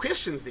asked you some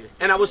questions there,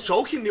 and I was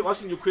jokingly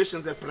asking you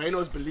questions that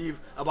brainos believe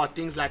about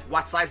things like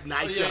what size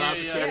knife you're allowed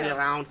to carry Yeah.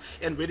 around,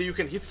 and whether you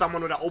can hit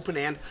someone with an open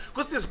hand.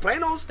 Because there's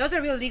brainos, Those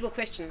are real legal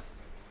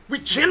questions. we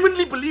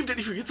genuinely believe that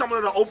if you hit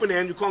someone with an open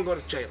hand, you can't go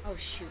to jail. Oh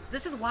shoot!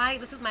 This is my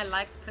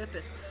life's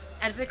purpose.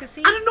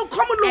 Advocacy. I didn't know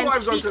common law and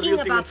wives aren't a speaking real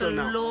thing about the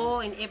until now. law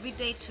in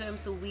everyday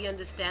terms, so we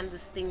understand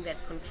this thing that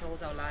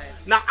controls our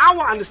lives. Now,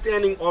 our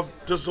understanding of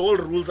the Zol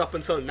rules up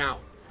until now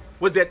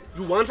was that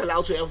you weren't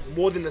allowed to have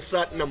more than a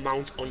certain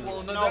amount on you.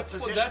 well, no, No, that's for,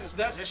 possession that's, is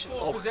that's possession.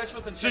 for possession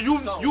with So intent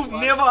itself, you've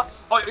right? never,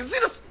 oh, see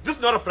this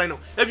is not a brainer.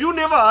 Have you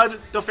never heard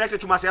the fact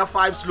that you must have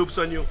 5 sloops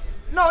on you?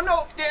 No,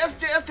 there's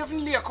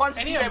definitely a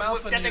quantity Any that,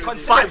 amount on that they you is-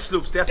 consider 5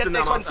 sloops, that's that the they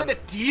number. consider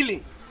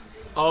dealing.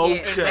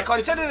 Okay. They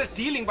consider it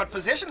dealing, but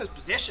possession is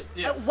possession.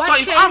 What So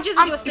changes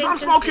is your if I'm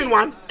sentencing? smoking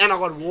one and I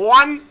got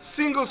one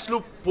single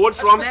sloop bought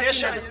from,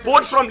 possession.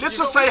 let's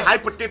just say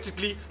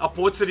hypothetically, I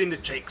bought it in the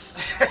Jakes.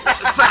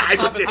 Say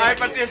hypothetically.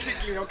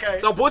 Hypothetically, okay.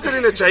 So I bought it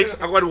in the Jakes.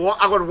 I got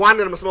one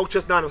and I'm smoking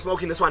just now. And I'm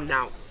smoking this one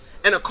now.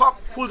 And a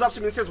cop pulls up to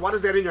me and says, "What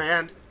is that in your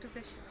hand?"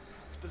 Possession.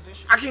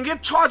 Possession. I can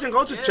get charged and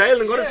go to jail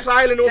and go to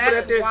trial and all for that.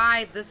 That's There.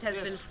 why this has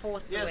been Yes.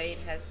 fought the Yes. way it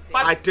has been.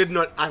 I did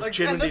not. I Like, and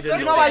genuinely this, didn't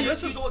that's know. why you-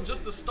 this is all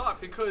just the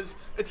start because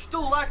it's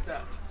still like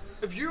that.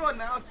 if you are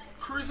now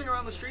cruising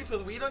around the streets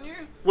with weed on you,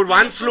 With you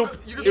one can sloop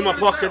you can in my smoke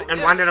in pocket jail. and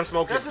Yes. one that I'm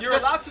smoking. You're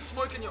allowed to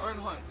smoke in your own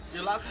home.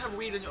 You're allowed to have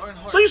weed in your own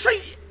home. So you say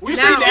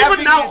Now-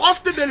 even now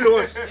after the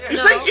laws, you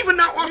say No. even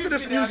now after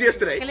this We've news been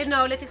yesterday. Okay,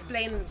 no, let's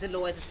explain the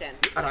law as it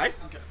stands. All right.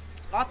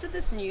 After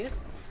this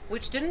news,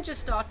 which didn't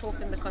just start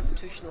off in the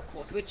Constitutional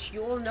Court, which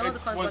you all know it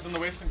was in the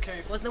Western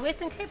Cape. was in the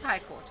Western Cape High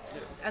Court.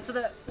 So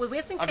the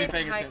Western I've been Cape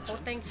paying High attention. Court,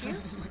 thank you.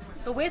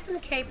 The Western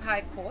Cape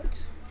High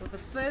Court was the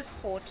first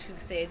court who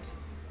said,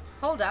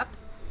 hold up,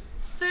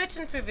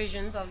 certain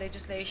provisions of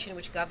legislation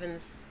which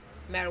governs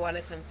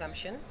marijuana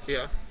consumption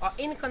Yeah. are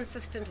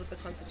inconsistent with the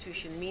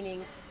Constitution,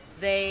 meaning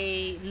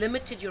they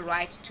limited your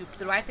right to,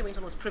 the right they went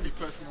on was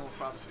privacy. Personal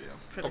privacy, yeah.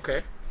 Privacy.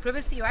 Okay.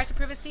 Privacy, your right to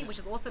privacy, which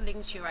is also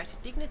linked to your right to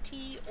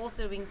dignity,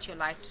 also linked to your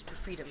right to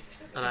freedom.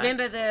 Alright.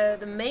 Remember,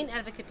 the main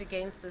advocate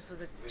against this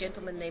was a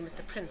gentleman named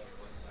Mr.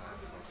 Prince.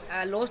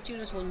 Law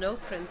students will know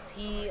Prince.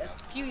 He, a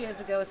few years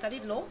ago,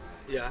 studied law,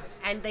 Yeah.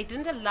 and they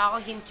didn't allow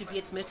him to be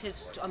admitted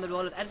on the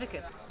roll of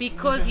advocates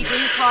because he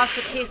didn't pass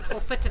the test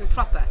for fit and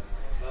proper,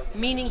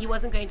 meaning he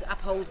wasn't going to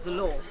uphold the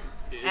law.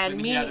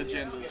 and he had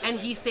agendas. And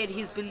he said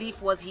his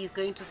belief was he's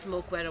going to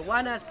smoke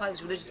marijuana as part of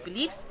his religious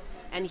beliefs,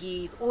 and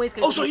he's always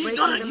going Oh, to so be he's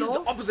breaking not. the He's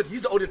law. the opposite.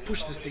 He's the one that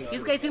pushed this thing.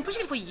 He's been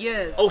pushing it for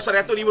years. Oh, sorry.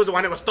 I thought he was the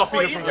one that was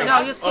stopping it he's from the them.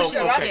 No, he was pushing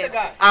Oh, it. okay. Yes.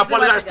 I He's the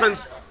apologize, master guy.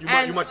 Prince.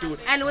 You might do it.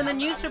 And when the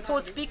news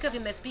reports speak of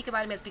him, they speak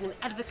about him as being an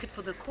advocate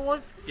for the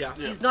cause. Yeah.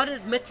 Yeah. He's not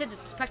admitted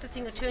to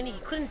practicing attorney. He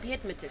couldn't be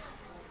admitted.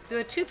 There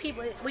were two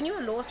people. When you're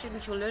a law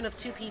student, you'll learn of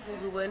two people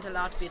who weren't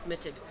allowed to be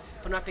admitted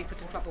for not being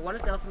fit and proper. One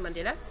is Nelson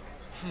Mandela.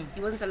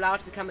 He wasn't allowed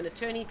to become an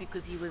attorney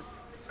because he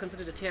was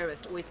considered a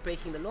terrorist, always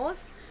breaking the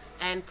laws.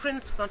 And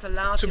Prince was not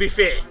allowed To be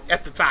fair,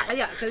 at the time.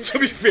 Yeah, so to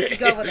be fair.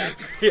 go with that.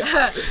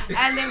 Yeah.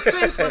 And then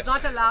Prince was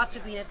not allowed to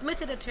be an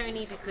admitted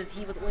attorney because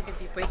he was always going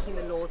to be breaking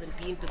the laws and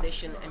be in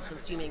possession and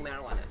consuming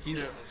marijuana.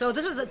 So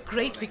this was a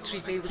great victory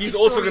for him. He's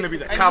also going to be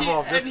the And cover he-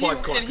 of this and he-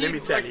 podcast. and he- Let me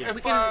tell like, you. if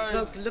We can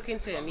go look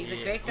into him. He's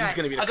a great guy. He's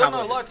going to be the I don't cover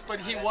know of this. lots, but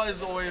he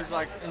was always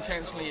like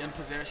intentionally in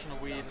possession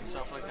of weed and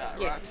stuff like that.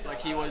 Yes. Right?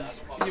 Like he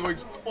was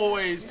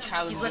always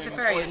challenging. He's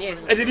Rastafarian,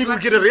 yes. And then he would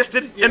get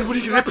arrested, and would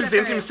he He's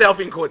represent Rastafarian. himself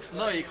in court?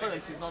 No, he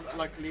couldn't. He's not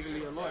like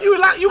legally a lawyer. You I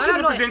can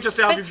don't know. represent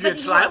yourself But- if you're but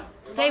at he trial.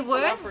 was- They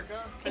were.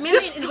 Africa. Remember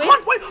Yes, in you West-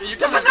 can't wait. You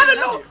There's can't another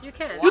represent law. you. You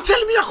can. You're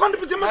telling me I can't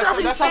represent myself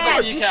in That's court? how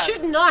can. you You can.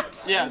 should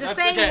not. Yeah, in the that's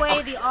same okay.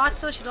 way, the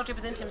artist should not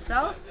represent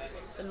himself.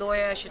 The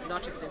lawyer should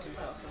not represent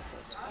himself in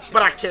court. You should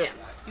But I not. can.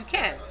 You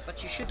can,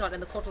 but you should not,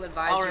 and the court will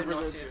advise I'll you not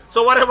represent to. you.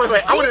 So wait. I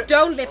Please wanna,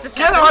 don't let this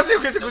can I happen. ask you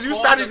a question? Because you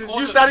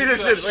studied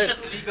this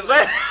shit.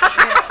 Wait.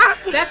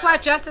 That's why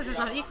justice is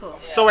not equal.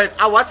 So wait,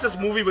 I watched this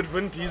movie with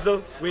Vin Diesel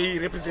where he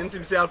represents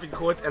himself in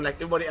court and like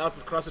everybody else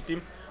is cross with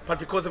him. But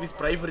because of his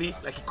bravery,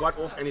 like he got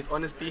off and his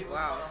honesty.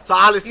 Wow. So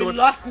I always You thought,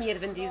 lost me at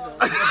Vin Diesel.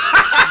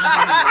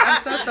 I'm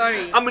so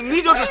sorry. I'm gonna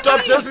need you to stop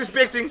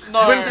disrespecting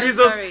No. Vin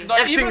Diesel's Sorry. No,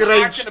 acting even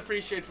I range. can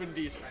appreciate Vin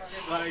Diesel.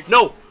 Like,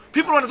 No,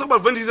 people want to talk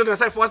about Vin Diesel and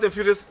say Fast and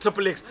Furious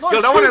Triple X. No,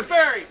 Y'all don't Tooth want to.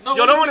 Fairy. No,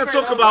 Y'all don't Tooth want to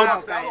Fairy, talk that was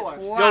about. the other one.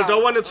 Wow. Y'all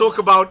don't want to talk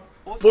about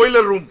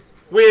Boiler Room,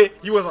 where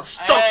he was a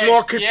stock Hey,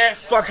 market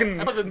yes. fucking.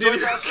 That was a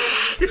dope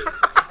ass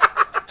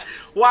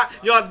Why?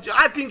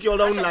 I think y'all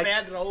don't Such a like.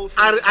 bad role for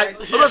I, him.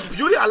 It was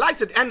beauty. I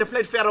liked it, and they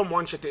played Pharaoh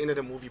Monch at the end of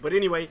the movie. But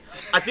anyway,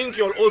 I think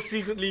y'all all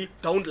secretly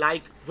don't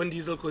like Vin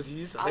Diesel because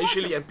he's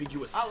racially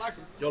ambiguous. I like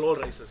him. Y'all all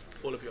racist,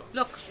 all of y'all.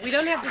 Look, we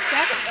don't have the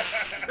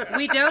stats.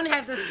 We don't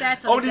have the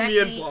stats on Only me and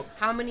exactly Bob.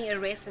 how many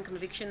arrests and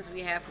convictions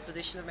we have for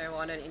possession of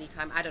marijuana at any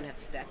time. I don't have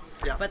the stats.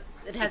 Yeah. But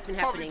it has been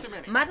Probably happening. too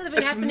many. Might not have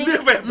been It's happening.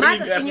 never happening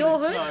Might that in your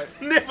many hood.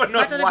 Never, Might not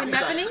not have one been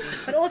time. happening.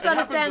 But also It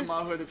happens in understand.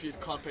 my hood if you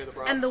can't pay the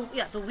bribe. And the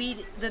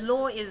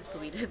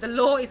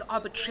law is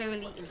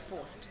arbitrarily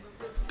enforced.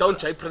 Don't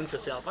J Prince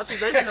yourself. What's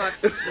his name? I cannot I've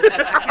fence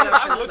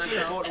literally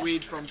myself. bought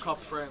weed from cop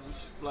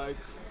friends. Like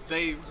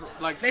they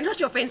like They're not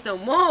your friends no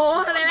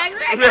more. They're like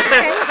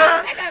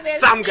that guy, man.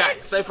 Some guy.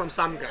 Say from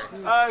some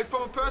guy.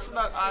 from a person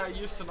that I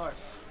used to know.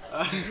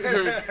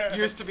 Who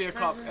used to be a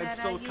cop and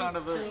still kind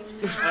of is.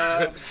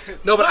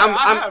 No, but I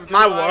have,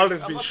 my like, world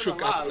has I'm been not shook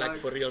gonna up, lie, like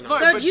for real now. No,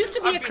 So it but used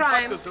to be I've a been fucked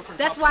crime. with different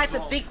That's cops why as it's a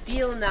well. big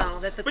deal now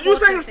that the But you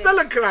court saying has it's still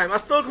a crime. I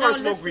still No, can't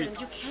smoke listen,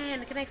 weed. you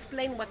can. Can I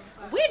explain what?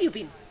 Where have you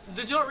been?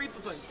 Did you not read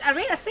the thing?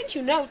 I sent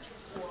you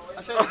notes.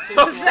 I said it to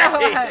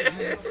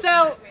you.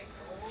 So,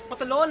 what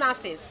the law now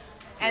says,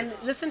 and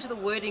listen to the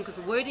wording because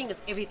the wording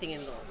is everything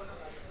in law.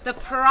 The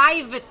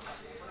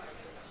private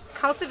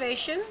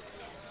cultivation,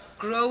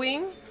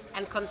 growing,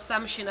 and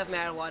consumption of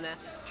marijuana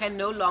can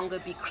no longer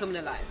be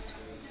criminalized.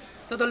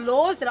 So the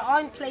laws that are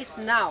in place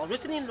now,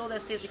 written in law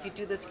that says if you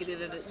do this,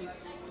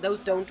 those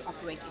don't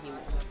operate anymore.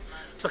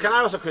 So can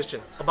I ask a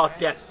question about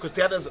that? Because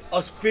that is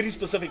a very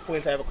specific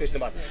point I have a question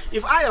about.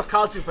 If I have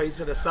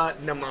cultivated a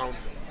certain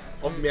amount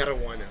of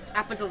marijuana,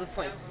 Up until this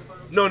point,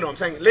 no, I'm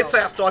saying, let's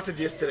say I started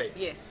yesterday,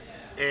 yes.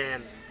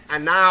 and I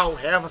now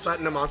have a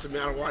certain amount of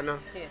marijuana,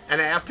 Yes.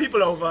 and I have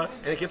people over,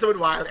 and it gets a bit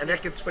wild, and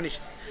that gets finished.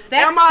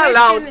 That Am I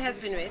question allowed? has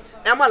been raised.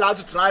 Am I allowed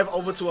to drive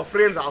over to a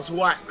friend's house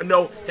who I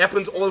know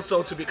happens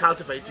also to be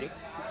cultivating?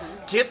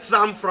 get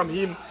some from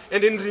him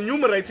and then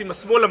remunerate him a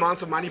small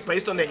amount of money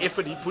based on the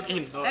effort he put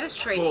in. That is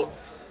trading.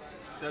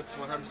 That's 100%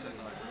 right.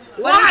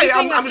 Why?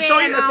 saying I'm a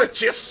showing fair it's a amount.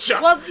 gesture.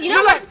 Well, you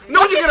know what?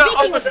 No, What you you're get an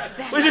speaking offer.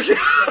 was When you get,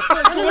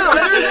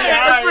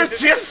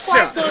 it's a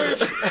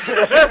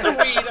gesture. Get the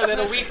weed and then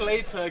a week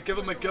later give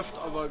him a gift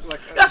of a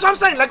like. That's what I'm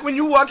saying. Like when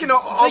you work in a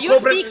you're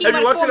corporate, speaking if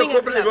you about work in a forming a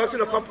corporate, club. you work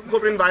in a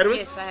corporate environment.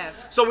 Yes, I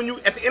have. So when you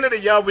at the end of the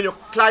year, when your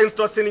clients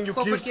start sending you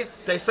Corporate gifts,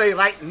 gifts. they say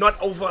right,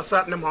 not over a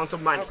certain amount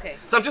of money. Okay.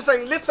 So I'm just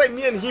saying, let's say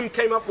me and him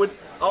came up with an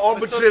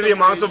arbitrary system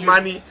amount where of you-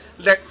 money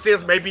that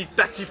says maybe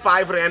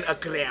 35 rand a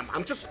gram.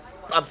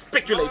 I'm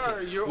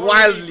speculating You're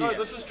wildly. No,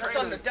 this is That's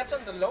on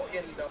trading. the low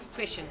end though.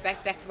 Question,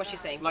 back to what you're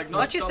saying. Like not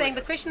what you're selling saying,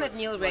 the it, question that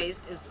Neil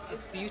raised is a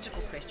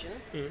beautiful question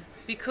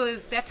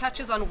because that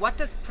touches on what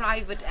does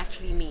private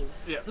actually mean.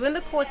 Yeah. So when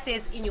the court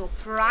says in your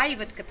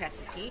private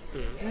capacity,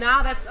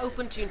 now that's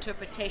open to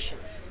interpretation,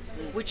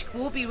 which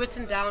will be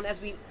written down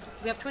as we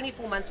have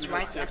 24 months to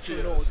write Yeah, actual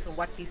 2 years. laws on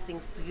what these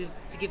things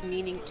to give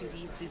meaning to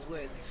these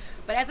words.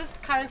 But as it's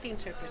currently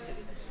interpreted,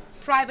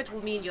 private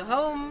will mean your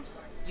home,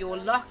 your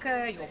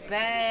locker, your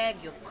bag,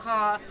 your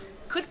car.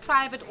 Could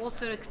private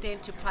also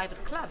extend to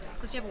private clubs?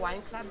 Because you have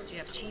wine clubs, you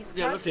have cheese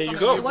Yeah, clubs. there you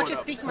go. So what you're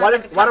speaking What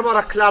about, if? What about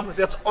a club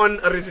that's on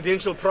a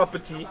residential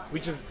property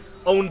which is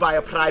owned by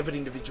a private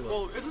individual?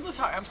 Well, isn't this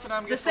how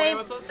Amsterdam the gets same?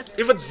 away with it?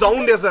 If it's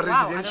zoned as a Wow,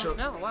 residential. I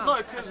don't know. Wow, No,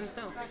 I 'cause- didn't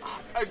know.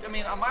 I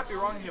mean, I might be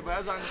wrong here, but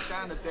as I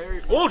understand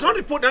it, Oh, don't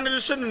report under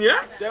this shit in here.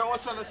 they're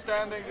also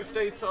understanding the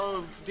state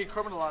of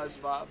decriminalized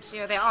vibes.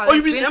 Yeah, they are. Oh,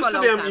 you They've mean been for a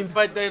long Amsterdam time. in?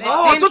 But they're They've not.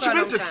 Oh, I been thought for you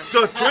a meant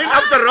long to join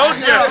up the road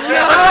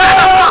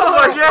here.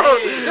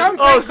 Don't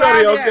Oh, break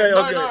sorry. ground Okay, here.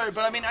 okay. No,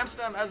 but I mean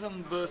Amsterdam as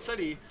in the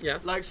city. Yeah.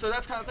 Like, so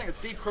that's kind of thing. It's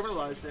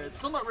decriminalized there. It's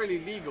still not really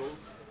legal,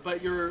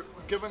 but you're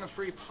given a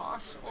free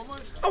pass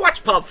almost. I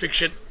watch Pulp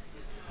Fiction.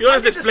 You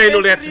always explain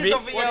all that to me.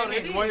 What do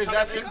you mean? What is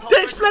that in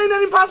They explain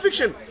that in Pulp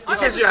Fiction. He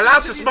says you're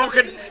allowed to smoke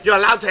it, you're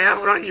allowed to have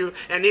it on you,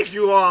 and if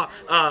you are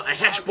a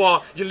hash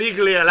bar, you're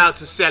legally allowed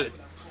to sell it.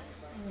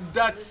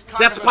 That's kind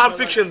That's of Pulp like-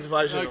 Fiction's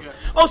version. Okay.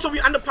 Oh, so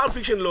we're under Pulp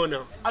Fiction law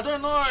now. I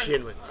don't know.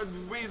 Shit, man.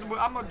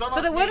 Don't So ask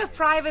the me. word of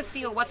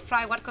privacy, or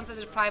what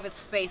considered private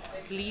space,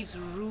 leaves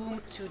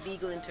room to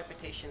legal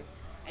interpretation,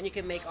 and you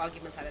can make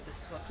arguments like that this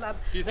is for a club.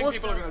 Do you think Also,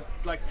 people are gonna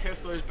like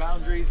test those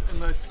boundaries in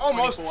this?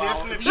 Almost 24 hours?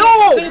 definitely.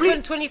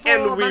 No, 24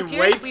 and we month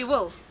period, wait. we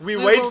will. We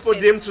We wait will for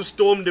test. them to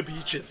storm the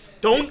beaches.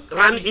 Don't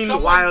run in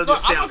Someone- wild no,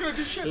 I'm not yourself. gonna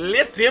do shit.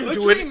 Let them do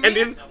Literally it, me- and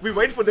then we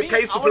wait for the me,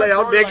 case to I wanna play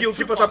out. borrow, Maggie like, will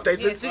 2 keep us pumps.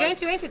 updated. Yes,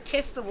 we're going to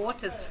test the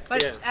waters,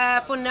 but Yeah.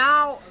 for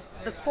now,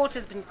 the court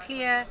has been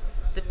clear.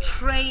 The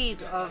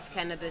trade of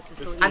cannabis is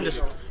still illegal.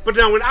 Understood. But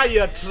now when I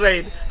hear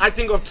trade, I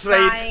think of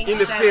trade Buying, in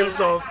the selling.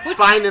 sense of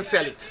buying and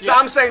selling. So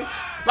I'm saying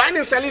buying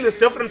and selling is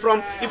different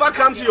from if I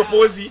come to your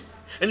posy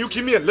and you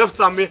give me a lift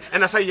somewhere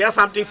and I say here's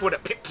something for the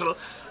petrol.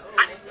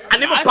 I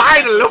never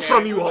buy the lift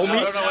from you,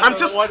 homie. I'm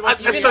just,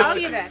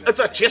 it's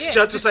a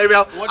gesture to say,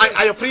 well,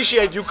 I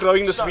appreciate you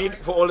growing the speed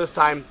for all this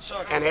time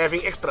and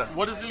having extra.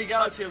 What is the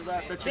legality of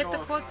that? That you Let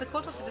know of? the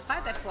court has to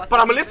decide that for us. But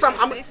I'm on gonna a let some.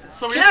 regular basis.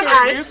 So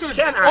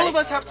Can all of I?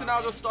 us have to now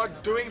just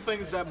start doing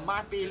things that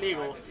might be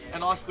illegal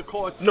and ask the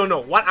courts. No.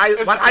 What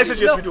I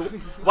suggest we do.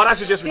 What I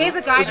suggest we There's do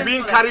a guidance is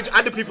we for that. encourage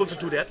other people to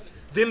do that.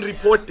 Then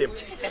report them,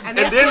 and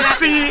that's then what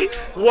see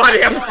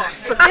what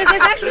happens.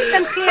 There's actually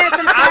some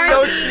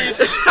clarity.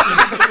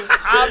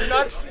 I'm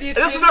not snitching.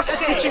 This is not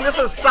snitching. This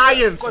is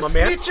science, my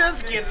man.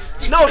 Snitches get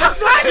stitches. No,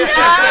 that's not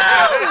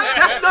snitching.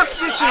 That's not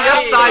snitching.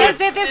 That's science.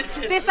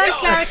 There's some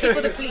clarity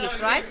for the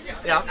police, right?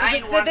 Yeah.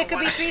 There could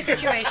be 3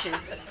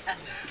 situations.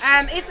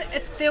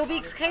 There will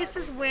be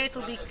cases where it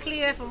will be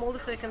clear from all the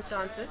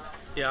circumstances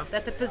Yeah.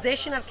 that the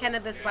possession of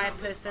cannabis by a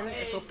person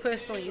is for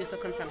personal use or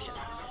consumption.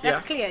 That's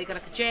Yeah. clear. You got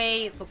a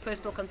J, it's for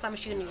personal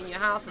consumption in your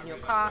house, in your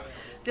car.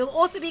 There will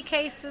also be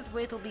cases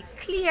where it will be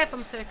clear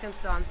from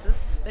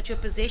circumstances that your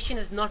possession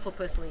is not for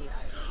personal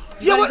use.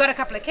 Yeah, You but- got a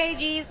couple of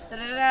kgs.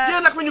 Yeah,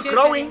 like when you're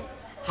growing,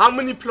 how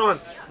many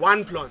plants?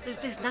 One plant.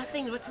 There's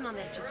nothing written on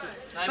that just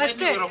yet. I But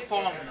bet you got a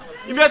farm now.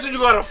 Imagine you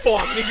got a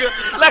farm,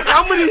 nigga. Like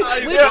how many?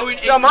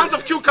 The amount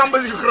of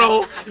cucumbers you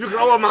grow, if you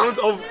grow amount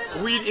of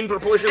weed in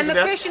proportion And to the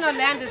that. question on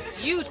land is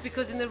huge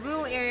because in the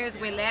rural areas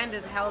where land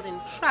is held in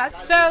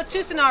trust. So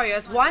 2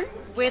 scenarios. One,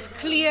 where it's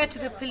clear to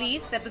the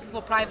police that this is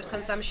for private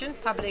consumption,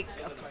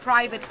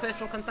 private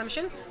personal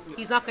consumption,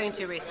 he's not going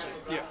to arrest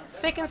you. Yeah.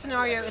 Second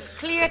scenario, it's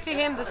clear to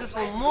him this is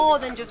for more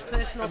than just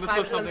personal And this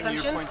private was something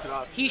you consumption. pointed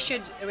out. He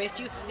should arrest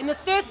you. In the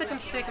third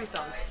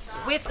circumstance,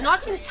 where it's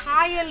not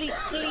entirely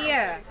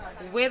clear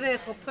whether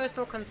it's for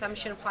personal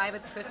consumption,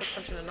 private personal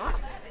consumption or not,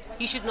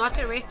 he should not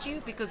arrest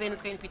you because then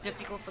it's going to be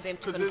difficult for them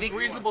to 'Cause there's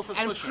convict reasonable and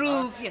suspicion,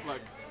 prove. right? Yeah,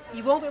 Like-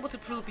 you won't be able to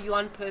prove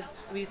beyond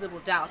reasonable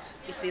doubt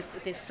if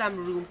there's some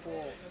room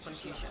for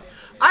confusion.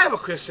 I have a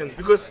question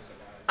because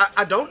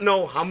I don't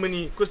know how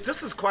many, because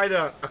this is quite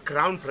a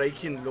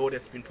groundbreaking law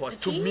that's been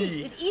passed to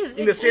me. It is.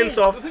 In the sense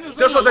of, The thing is,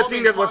 this was a law thing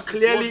being that was passed, it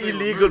clearly wasn't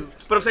illegal.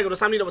 removed. But I'm saying it was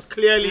something that was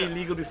clearly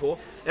illegal before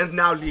and is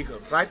now legal,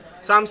 right?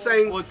 So I'm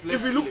saying, Well, it's if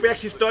less we look illegal. back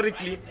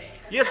historically,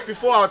 yes,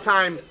 before our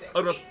time,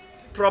 it was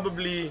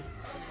probably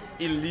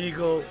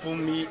illegal for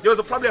me. There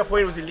was probably a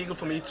point it was illegal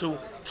for me to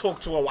talk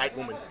to a white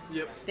woman.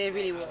 There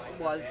really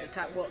was a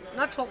time. Well,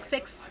 not talk.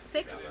 Sex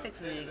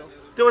is illegal.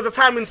 There was a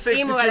time in sex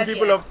between Immorality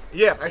people of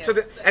Act. right, so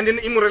and then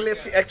the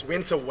Immorality Act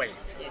went away.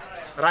 Yes.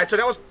 Right, so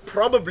that was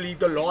probably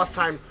the last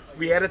time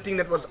we had a thing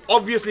that was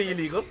obviously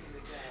illegal.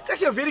 It's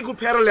actually a very good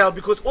parallel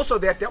because also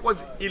that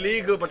was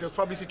illegal, but there's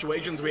probably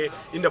situations where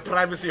in the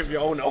privacy of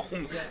your own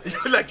home,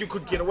 like you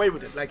could get away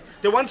with it. Like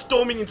they weren't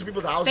storming into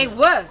people's They houses.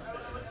 were.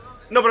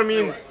 No, but I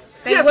mean,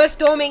 They yes, were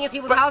storming into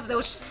people's but- houses. They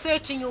were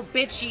searching your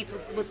bed sheets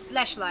with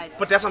flashlights.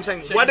 but that's what I'm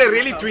saying. Were they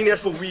really doing that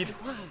for weed?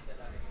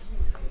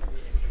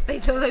 They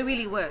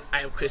really were. I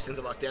have questions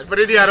about that, but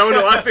yeah, I don't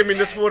know. Ask them in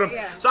this forum.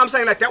 Yeah. So I'm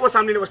saying like that was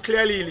something that was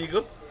clearly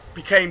illegal,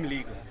 became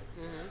legal.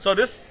 So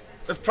this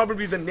is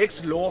probably the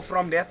next law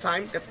from that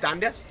time that's done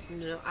that.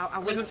 No, I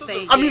wouldn't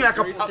say. I mean, yes,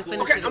 like, okay, I'm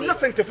definitively. not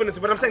saying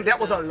definitive, but I'm saying that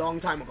was a long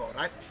time ago,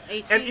 right?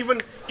 80s. And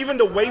even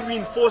the way we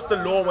enforced the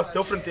law was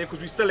different there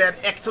because we still had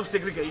active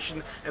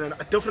segregation and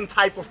a different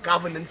type of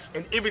governance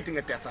and everything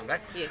at that time,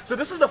 right? Yes. So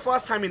this is the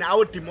first time in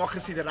our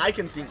democracy that I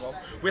can think of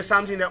where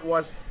something that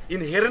was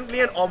inherently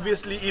and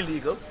obviously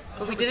illegal.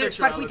 But we did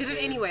it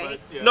anyway.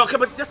 No, okay,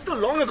 but that's the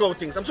long ago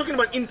things. I'm talking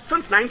about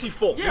since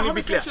 '94. Yeah, Let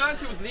me be clear.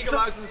 homosexuality was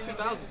legalized in the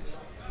 2000s.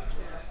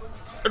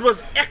 It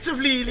was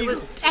actively It illegal.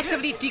 was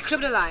actively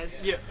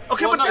decriminalized. Yeah.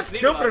 Okay, Well, but no, that's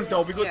it's legalized. different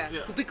though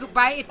because Because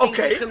by it being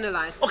Okay.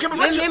 decriminalized. Okay, but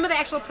what you- remember the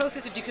actual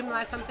process to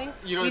decriminalize something?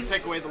 You gotta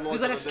take away the laws We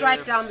got to that are strike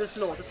there. down this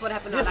law. That's what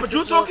happened. yes, now. but Like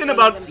you're this law talking is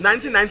about no longer-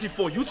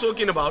 1994. You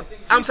talking about?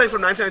 I'm saying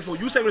from 1994.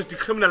 You saying it was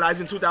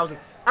decriminalized in 2000.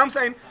 I'm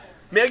saying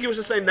Maggie was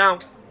just saying now.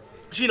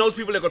 She knows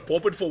people that got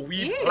popped for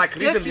weed Yes, like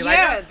this recently,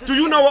 year, right? this Do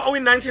you year. know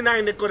in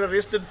 '99 they got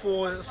arrested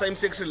for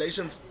same-sex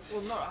relations?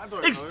 Well, no, I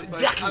don't know. Exactly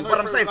but I know what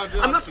I'm for- saying. I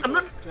do I'm know not. people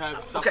I'm not. who have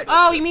Okay. suffered.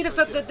 Oh, you mean the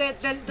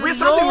Where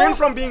something law? went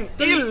from being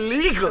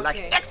illegal, like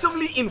Okay.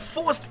 actively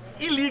enforced,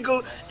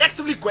 illegal,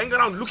 actively going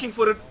around looking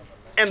for it,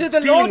 and to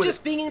the dealing law with just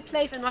it. being in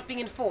place and not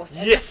being enforced.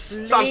 and Yes.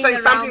 just So I'm laying saying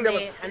something that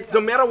around was there and the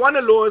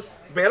marijuana laws,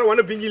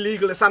 marijuana being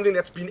illegal is something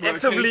that's been Well,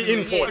 actively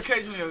occasionally- enforced.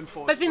 Occasionally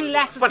enforced. But it's been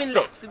lax. It's But been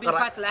still, lax. We've been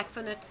alright. quite lax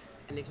on it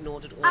and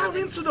ignored it all. I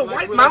went to the Like,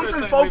 White we're like Mountain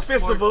saying Folk we've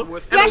smoked Festival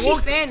with- and I Splashy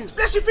walked. Fen.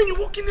 Splashy Fen, you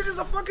walk in, it is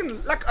a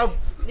fucking like a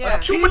Yeah.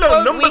 cumulative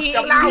People's- numbers we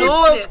cloud ignored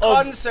People's it.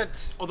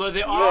 concerts. Although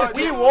there are.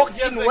 We walked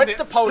in with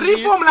the police.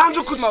 Reform Lounge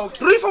you could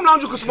smoking. Reform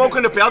Lounge you could smoke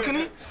on the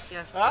balcony.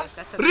 Yes, Huh? yes,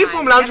 that's a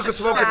Reform time. Lounge you That's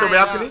could a smoke at the time.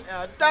 balcony.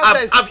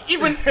 That's I've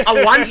even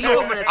I once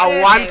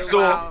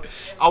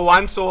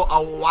saw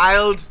a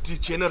wild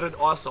degenerate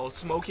arsehole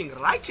smoking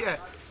right here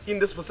in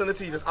this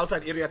vicinity, this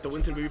outside area at the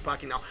Winston Baby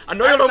Parking now. I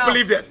know you don't now.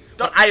 believe that,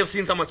 but I have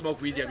seen someone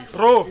smoke weed here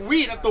before. Bro,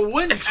 Weed at the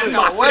Winston.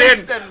 my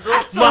Winston,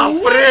 friend, bro. my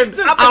friend,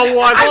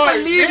 I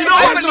believe you know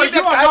I what? believe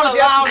You that are guy not was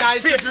here allowed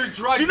tonight. to do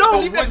drugs. Do you know-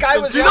 at the that guy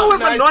was Do you here know as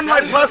a tonight.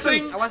 non-white person?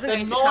 I wasn't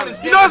going to no one come. is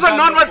You know, as a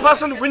non-white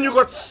person, when you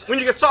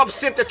get so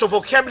upset that your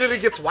vocabulary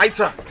gets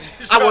whiter,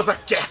 I was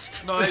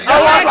aghast. No, I was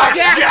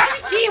Yes.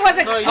 aghast. He was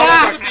a I was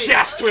gas.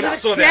 aghast when I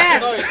saw that.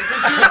 Yes.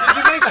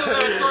 Did you make sure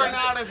they're thrown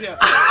out of here?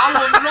 I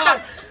will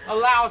not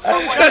allow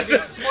someone to be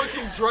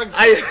smoking drugs.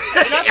 I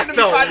That's gonna be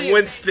funny. at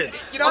Winston.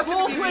 You know what's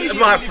gonna be really,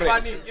 My really friend.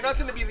 funny? You know what's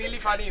gonna be really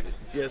funny?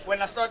 Yes.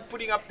 When I start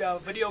putting up the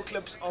video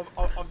clips of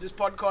this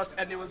podcast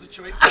and there was a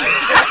joint.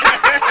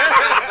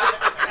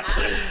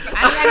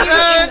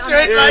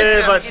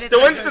 Yeah, but the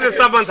Winston is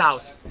someone's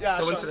house. Yeah,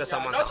 The sure. Winston is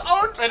someone's No, it's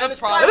house. owned and it's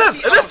private.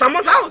 It is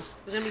someone's house.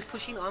 We're going to be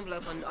pushing the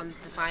envelope on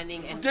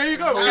defining and. There you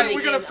go. honing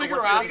We're gonna in on figure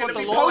what out we're It's what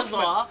gonna the be laws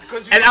postman. are.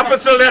 because And we up have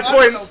until that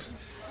envelopes.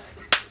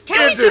 Can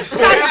we It is just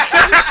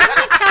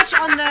touch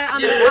on the What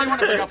do you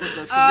want to pick up with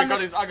this?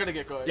 Because I gotta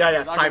get going. Yeah, I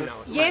time gotta- now.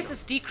 Yes,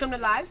 it's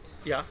decriminalized,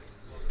 Yeah.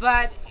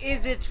 but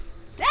is it?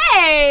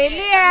 Hey,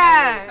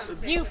 Leah,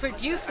 new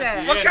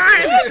producer.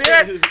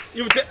 Okay,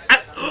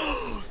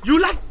 you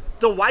like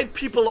the white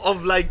people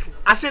of like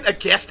I said a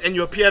guest and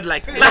you appeared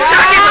like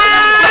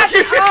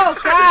Oh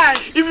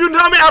gosh, if you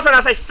know me outside I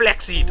say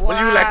flaxseed. Will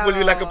you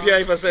like appear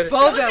if I said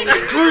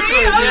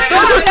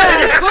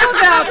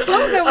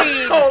booger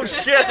weed, oh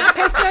shit.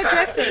 pesto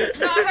dressing.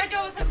 No, I heard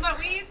y'all was talking about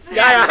weeds.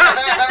 Yeah.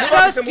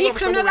 So it's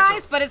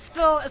decriminalized, but it's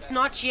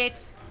not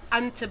yet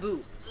untaboo.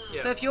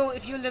 So if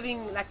you're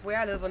living like where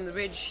I live on the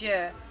ridge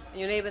here, and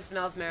your neighbor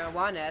smells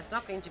marijuana, it's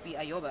not going to be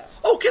Ayoba.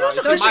 Oh, can I ask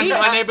a So question? she-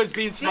 My neighbor's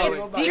been smelling. It's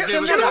Can I ask a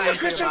decriminalized.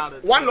 question? about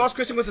it. One last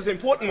question because it's an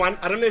important one.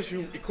 I don't know if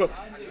you equipped.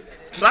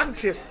 Drug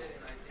tests.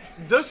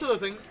 This sort of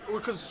thing,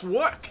 because it's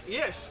work.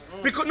 Yes.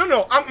 Because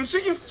no, I'm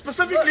speaking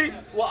specifically.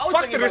 Well, I was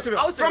fuck thinking the rest of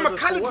about- I it. was From thinking a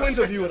about colored it for point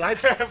work. of view, right?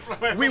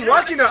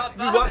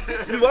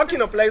 we work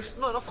in a place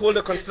called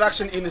the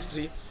construction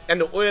industry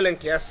and the oil and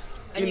gas And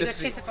you got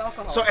industry. tested for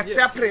alcohol. So at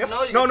Sapref,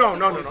 no.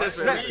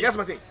 Here's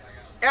my thing.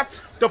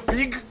 At the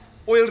big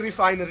oil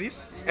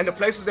refineries and the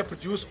places that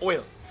produce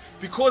oil,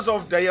 because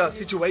of their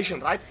situation,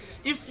 right?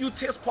 If you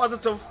test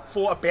positive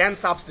for a banned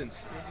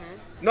substance,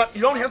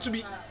 you don't have to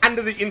be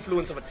under the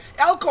influence of it.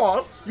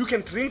 Alcohol, you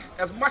can drink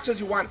as much as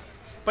you want.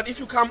 But if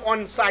you come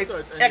on site So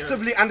it's-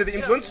 actively under the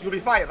influence, you'll be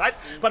fired, right?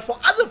 But for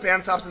other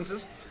banned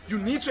substances, you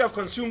need to have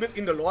consumed it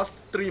in the last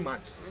 3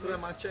 months. So that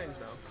might change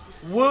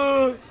now.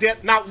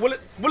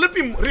 Will it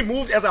be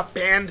removed as a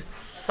banned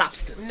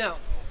substance? No,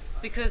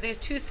 because there's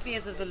two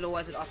spheres of the law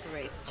as it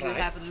operates. You Right.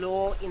 have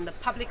law in the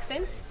public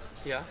sense.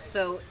 Yeah.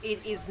 So it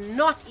is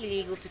not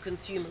illegal to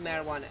consume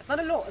marijuana. It's not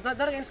a law. It's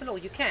not against the law.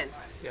 You can.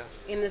 Yeah.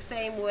 In the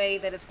same way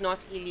that it's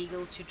not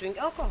illegal to drink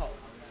alcohol.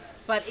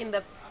 But in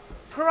the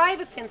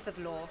private sense of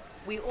law,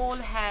 we all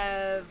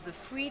have the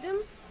freedom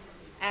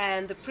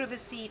and the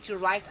privacy to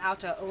write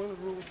out our own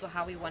rules for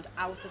how we want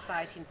our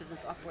society and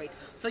business to operate.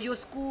 So your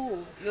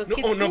school, your No,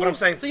 kids' oh, no, but I'm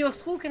saying- so your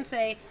school can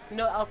say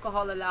no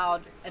alcohol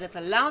allowed, and it's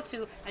allowed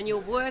to, and your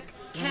work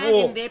can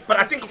Whoa, in their but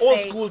I policy think all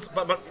say, schools,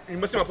 but you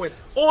must see my point.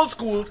 All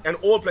schools and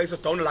all places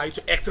don't allow you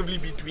to actively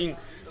be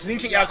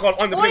drinking alcohol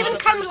on the or even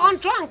premises. come on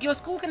drunk. Your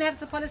school can have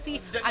the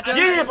policy. I don't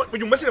Yeah, but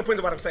you're missing the point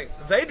of what I'm saying.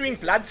 They're doing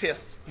blood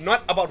tests,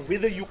 not about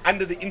whether you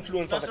under the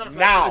influence of That's it not a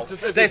now. blood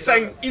test, They're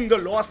saying in the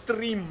last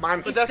 3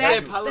 months. But that's that-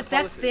 their but that's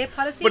policy. their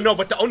policy. But no,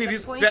 but the only The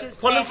reason point that is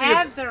policy they is-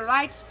 have the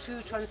right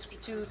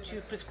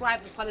to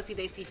prescribe the policy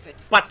they see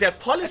fit. But their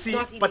policy,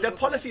 That's not but their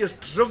illegal. policy is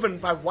driven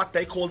by what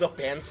they call the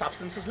banned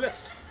substances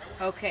list.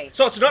 Okay.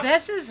 So it's not.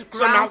 This is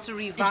so now grounds to if-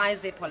 revise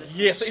their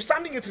policy. Yeah. So if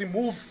something gets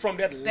removed from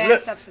that Banned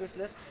list, substance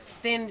list.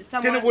 Then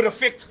someone. then it would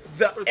affect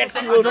the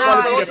actual also-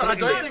 policy. also- that's I written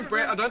don't there.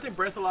 think I don't think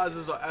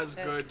breathalyzers are as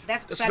good.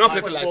 That's It's bad not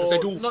for- breathalyzers. They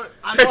do. No,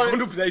 I They know-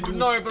 don't. They do.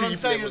 No, but I'm deep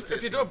saying level is,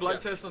 if you do testing. a blood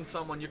Yeah. test on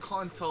someone, you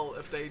can't tell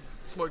if they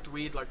smoked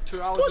weed like 2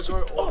 Of hours course, ago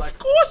or of like.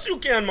 course you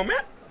can, my man.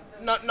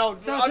 No,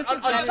 So this is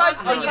on very site,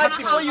 important. on site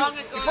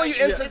before you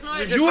enter.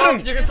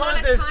 Urine. You can tell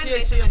if there's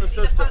THC in the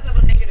system.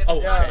 Oh,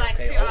 okay,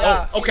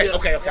 okay,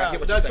 okay, Yeah. okay. I get what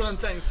you're That's saying. what I'm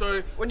saying.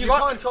 So When you you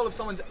got- can't tell if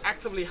someone's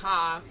actively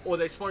high or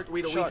they smoked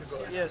weed a week Shot. ago.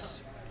 Yes.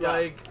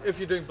 Like if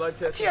you're doing blood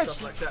tests and THC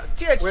stuff like that.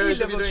 THC Whereas if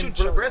level you're doing should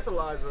show.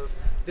 breathalyzers,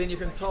 then you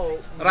can tell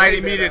Right, way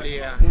immediately,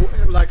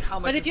 better, like how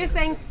much. But if it you're is.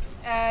 saying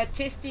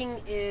testing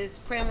is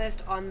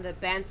premised on the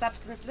banned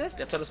substance list,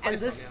 That's what it's and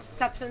based this on, yeah.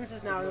 substance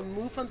is now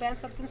removed from banned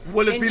substance,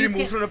 Will it then be you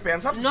removed from the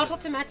banned substance Not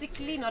list?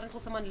 automatically, not until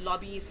someone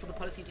lobbies for the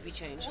policy to be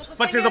changed.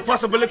 But there's a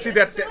possibility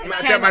that that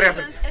might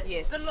happen.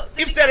 Yes.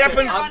 If that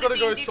happens, I've got to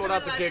go sort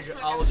out the gig.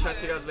 I'll chat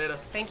to you guys later.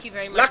 Thank you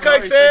very much. like I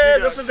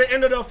said, this is the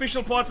end of the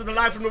official part of the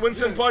Live from the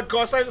Winston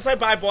podcast. Say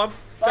bye, Bob.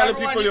 Tell the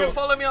Everyone, people you you. can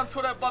follow me on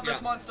Twitter, Bob Yeah.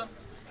 this Monster.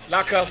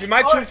 Like we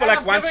might tune for and like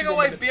I'm 1 giving 2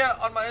 away minutes. beer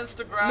on my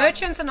Instagram.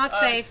 Merchants are not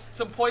safe.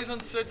 Some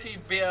Poison City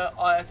beer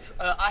at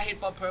I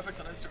Hate Bob Perfect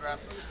on Instagram.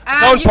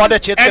 Don't bother,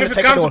 Chet. And Gonna if you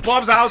take come it to all.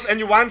 Bob's house and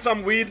you want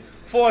some weed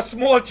for a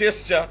small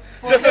gesture,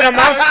 just an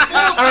amount,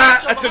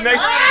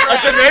 a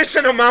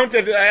donation amount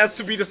that has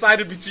to be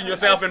decided between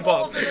yourself and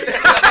Bob.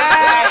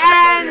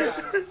 And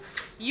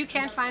you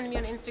can find me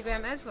on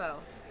Instagram as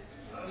well.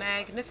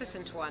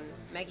 Magnificent one,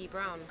 Maggie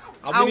Brown.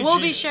 How I many will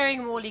be Gs?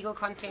 sharing more legal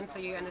content so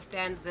you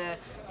understand the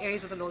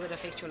areas of the law that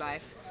affect your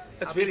life.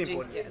 That's I'll be very doing-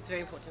 important. Yeah, it's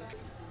very important.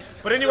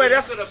 But anyway,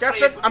 that's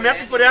it. I'm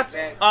happy for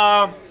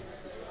that.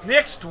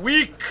 Next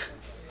week,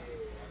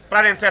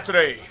 Friday and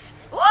Saturday,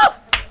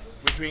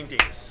 we're doing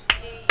this.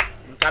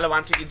 Tala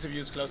wants to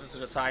interviews closer to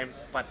the time,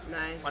 but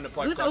Nice. on the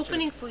podcast. Who's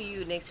opening for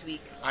you next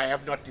week? I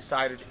have not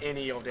decided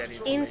any of that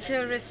information.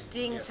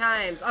 Interesting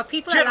times. Are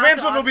people Chet allowed to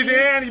Renford will ask be you?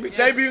 there and he'll be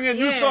debuting a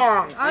new Yes.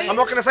 song. Oh, I'm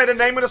not going to say the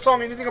name of the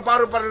song, anything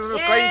about it, but it's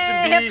just going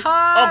to be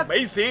hip-hop.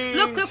 amazing.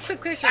 Look,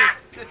 quick question.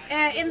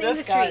 In the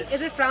This industry, guy.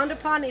 is it frowned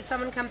upon if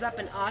someone comes up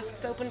and asks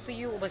to open for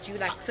you, or must you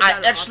like sit I down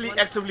and actually ask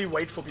one? actively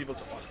wait for people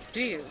to ask.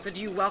 Do you? So do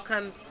you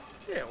welcome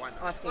Yeah, why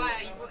not? asking?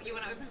 You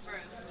want to open for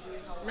him?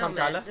 No, Come,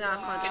 man. Tala. No,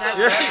 I can't.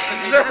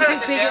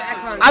 I'm too big. I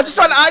can't. I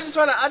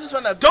just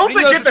wanna. Don't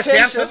bring forget your the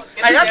attention-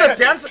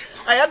 dancers.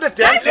 I had the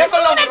dancers. Level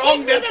of That wrong takes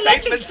me the that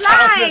electric statement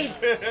slide.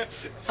 sounded.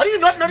 How do you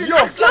not know the I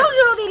lyrics? don't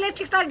know the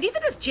electric slide. Neither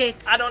does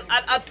Jets. I don't.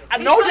 I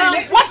know the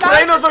electric What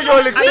slide. brainers are your I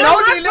electric? know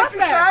not the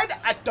electric proper. slide.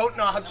 I don't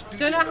know how to do.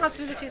 Don't know how to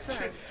do the Jets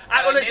slide.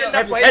 I always end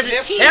up way Have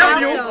left. you- Key have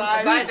you-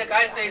 milestones. The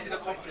guy stays in the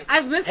complex.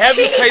 I've missed. Have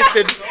you key.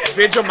 tasted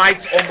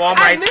Vegemite or I've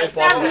Marmite or missed.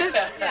 Baba? I've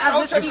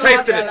missed. You've key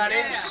tasted it.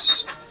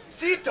 milestones.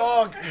 See,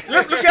 dog.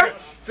 Look here.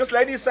 This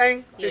lady is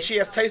saying that Yes. she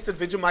has tasted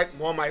Vegemite,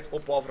 Marmite or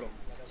Bovril.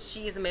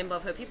 She is a member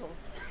of her people.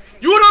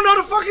 You don't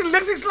know the fucking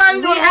electric slide. You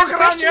We don't have walk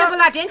around here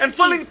questionable identities. and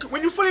fill in,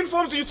 when you fill in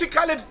forms, you take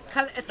colored.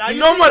 You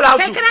You're not allowed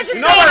to. Can I just You're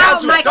say not allowed how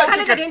to. my Don't colored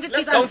take it. identity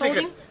is Don't take it.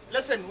 unfolding?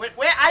 Listen,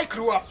 where I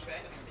grew up,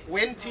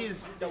 when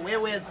tis the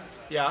where's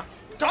Yeah.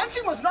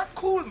 dancing was not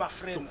cool, my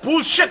friend.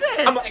 Bullshit.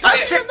 it? I'm a,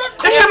 Dancing is not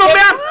cool. It's my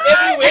man.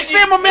 Every It's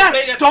my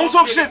man. Don't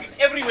talk shit.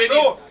 Every wedding,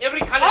 Bro. every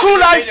color. True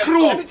Life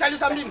Crew. Let me tell you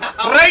something.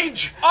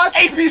 Rage. Ask-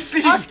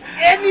 ABC. Ask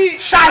any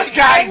Shy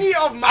guys. any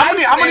of my How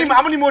many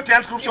friends more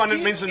dance groups you want to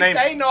if mention they- name?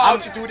 If they know how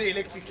to do the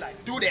electric slide,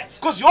 do that.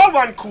 Because y'all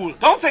weren't cool.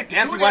 Don't say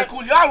dancing Do weren't that.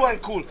 cool. Y'all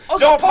weren't cool.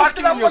 Also, Y'all post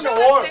it partying up in your on the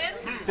wall.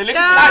 The electric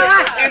Show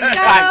slide us.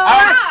 anytime. Show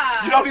us.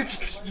 You don't need to.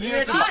 You You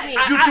need to. teach me.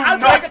 You do I'll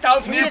break it down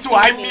not for need you. to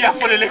hype me up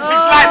for the electric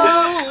slide.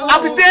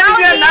 I'll be standing Down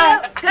here now.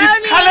 here. Down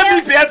If Color here.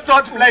 Me Band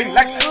starts playing,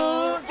 like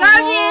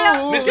Don't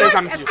you? Let me explain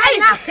something to you.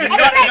 Enough. You're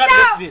not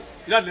listening.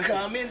 You're not listening.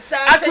 Come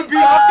inside. I could be.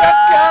 If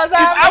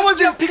I was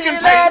in Pick and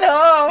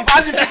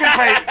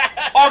Pay,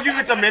 arguing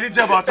with the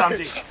manager about something,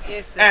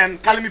 Yes, sir.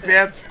 and calling me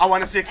Yes, sir. bad, I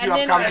want to sex you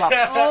And up, then- comes up.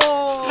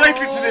 Oh. Straight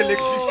into the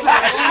Lexi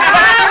slide.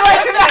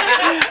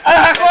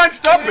 I can't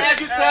stop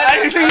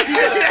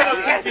it.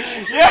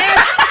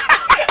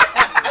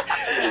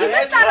 You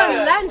missed out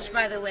on lunch,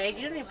 by the way.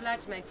 You didn't reply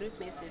to my group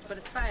message, but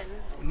it's fine.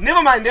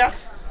 Never mind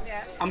that.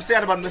 Yeah. I'm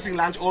sad about missing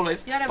lunch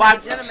always. You're not a But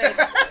mate, you're not a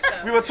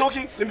mate. we were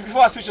talking,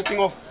 before I switch this thing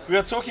off, we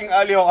were talking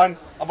earlier on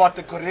about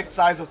the correct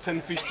size of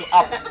tin fish to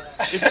up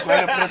if you go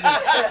in a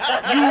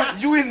prison.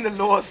 You in the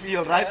lower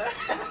field, right?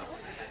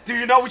 Do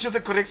you know which is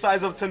the correct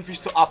size of tin fish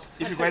to up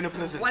if you go in a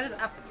prison? What is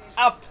up?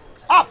 Up.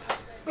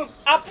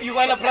 Up, you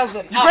want a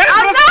present. You go in a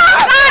prison.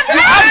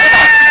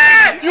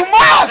 You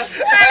must!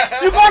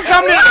 You can't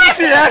come here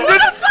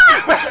empty-handed.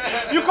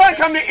 You can't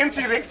come here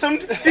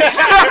empty-rectumed. So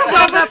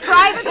the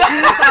private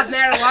use of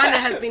marijuana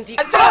has been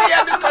Until we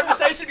had this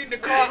conversation in the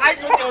car, I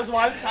thought there was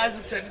one size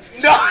of 10.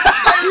 No.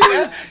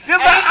 There's the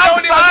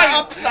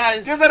up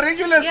size. There's a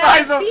regular Yeah,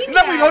 size of. I've seen You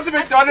know, we go that. to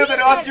McDonald's and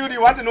they ask you, do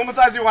you want a normal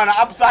size? You want an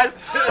up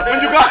size?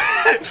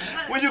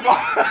 When you go,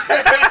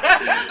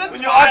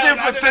 when you ask them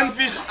for 10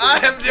 fish,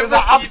 there's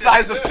an up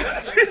size of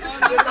 10 fish.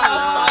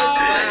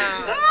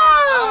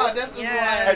 Oh, that is why.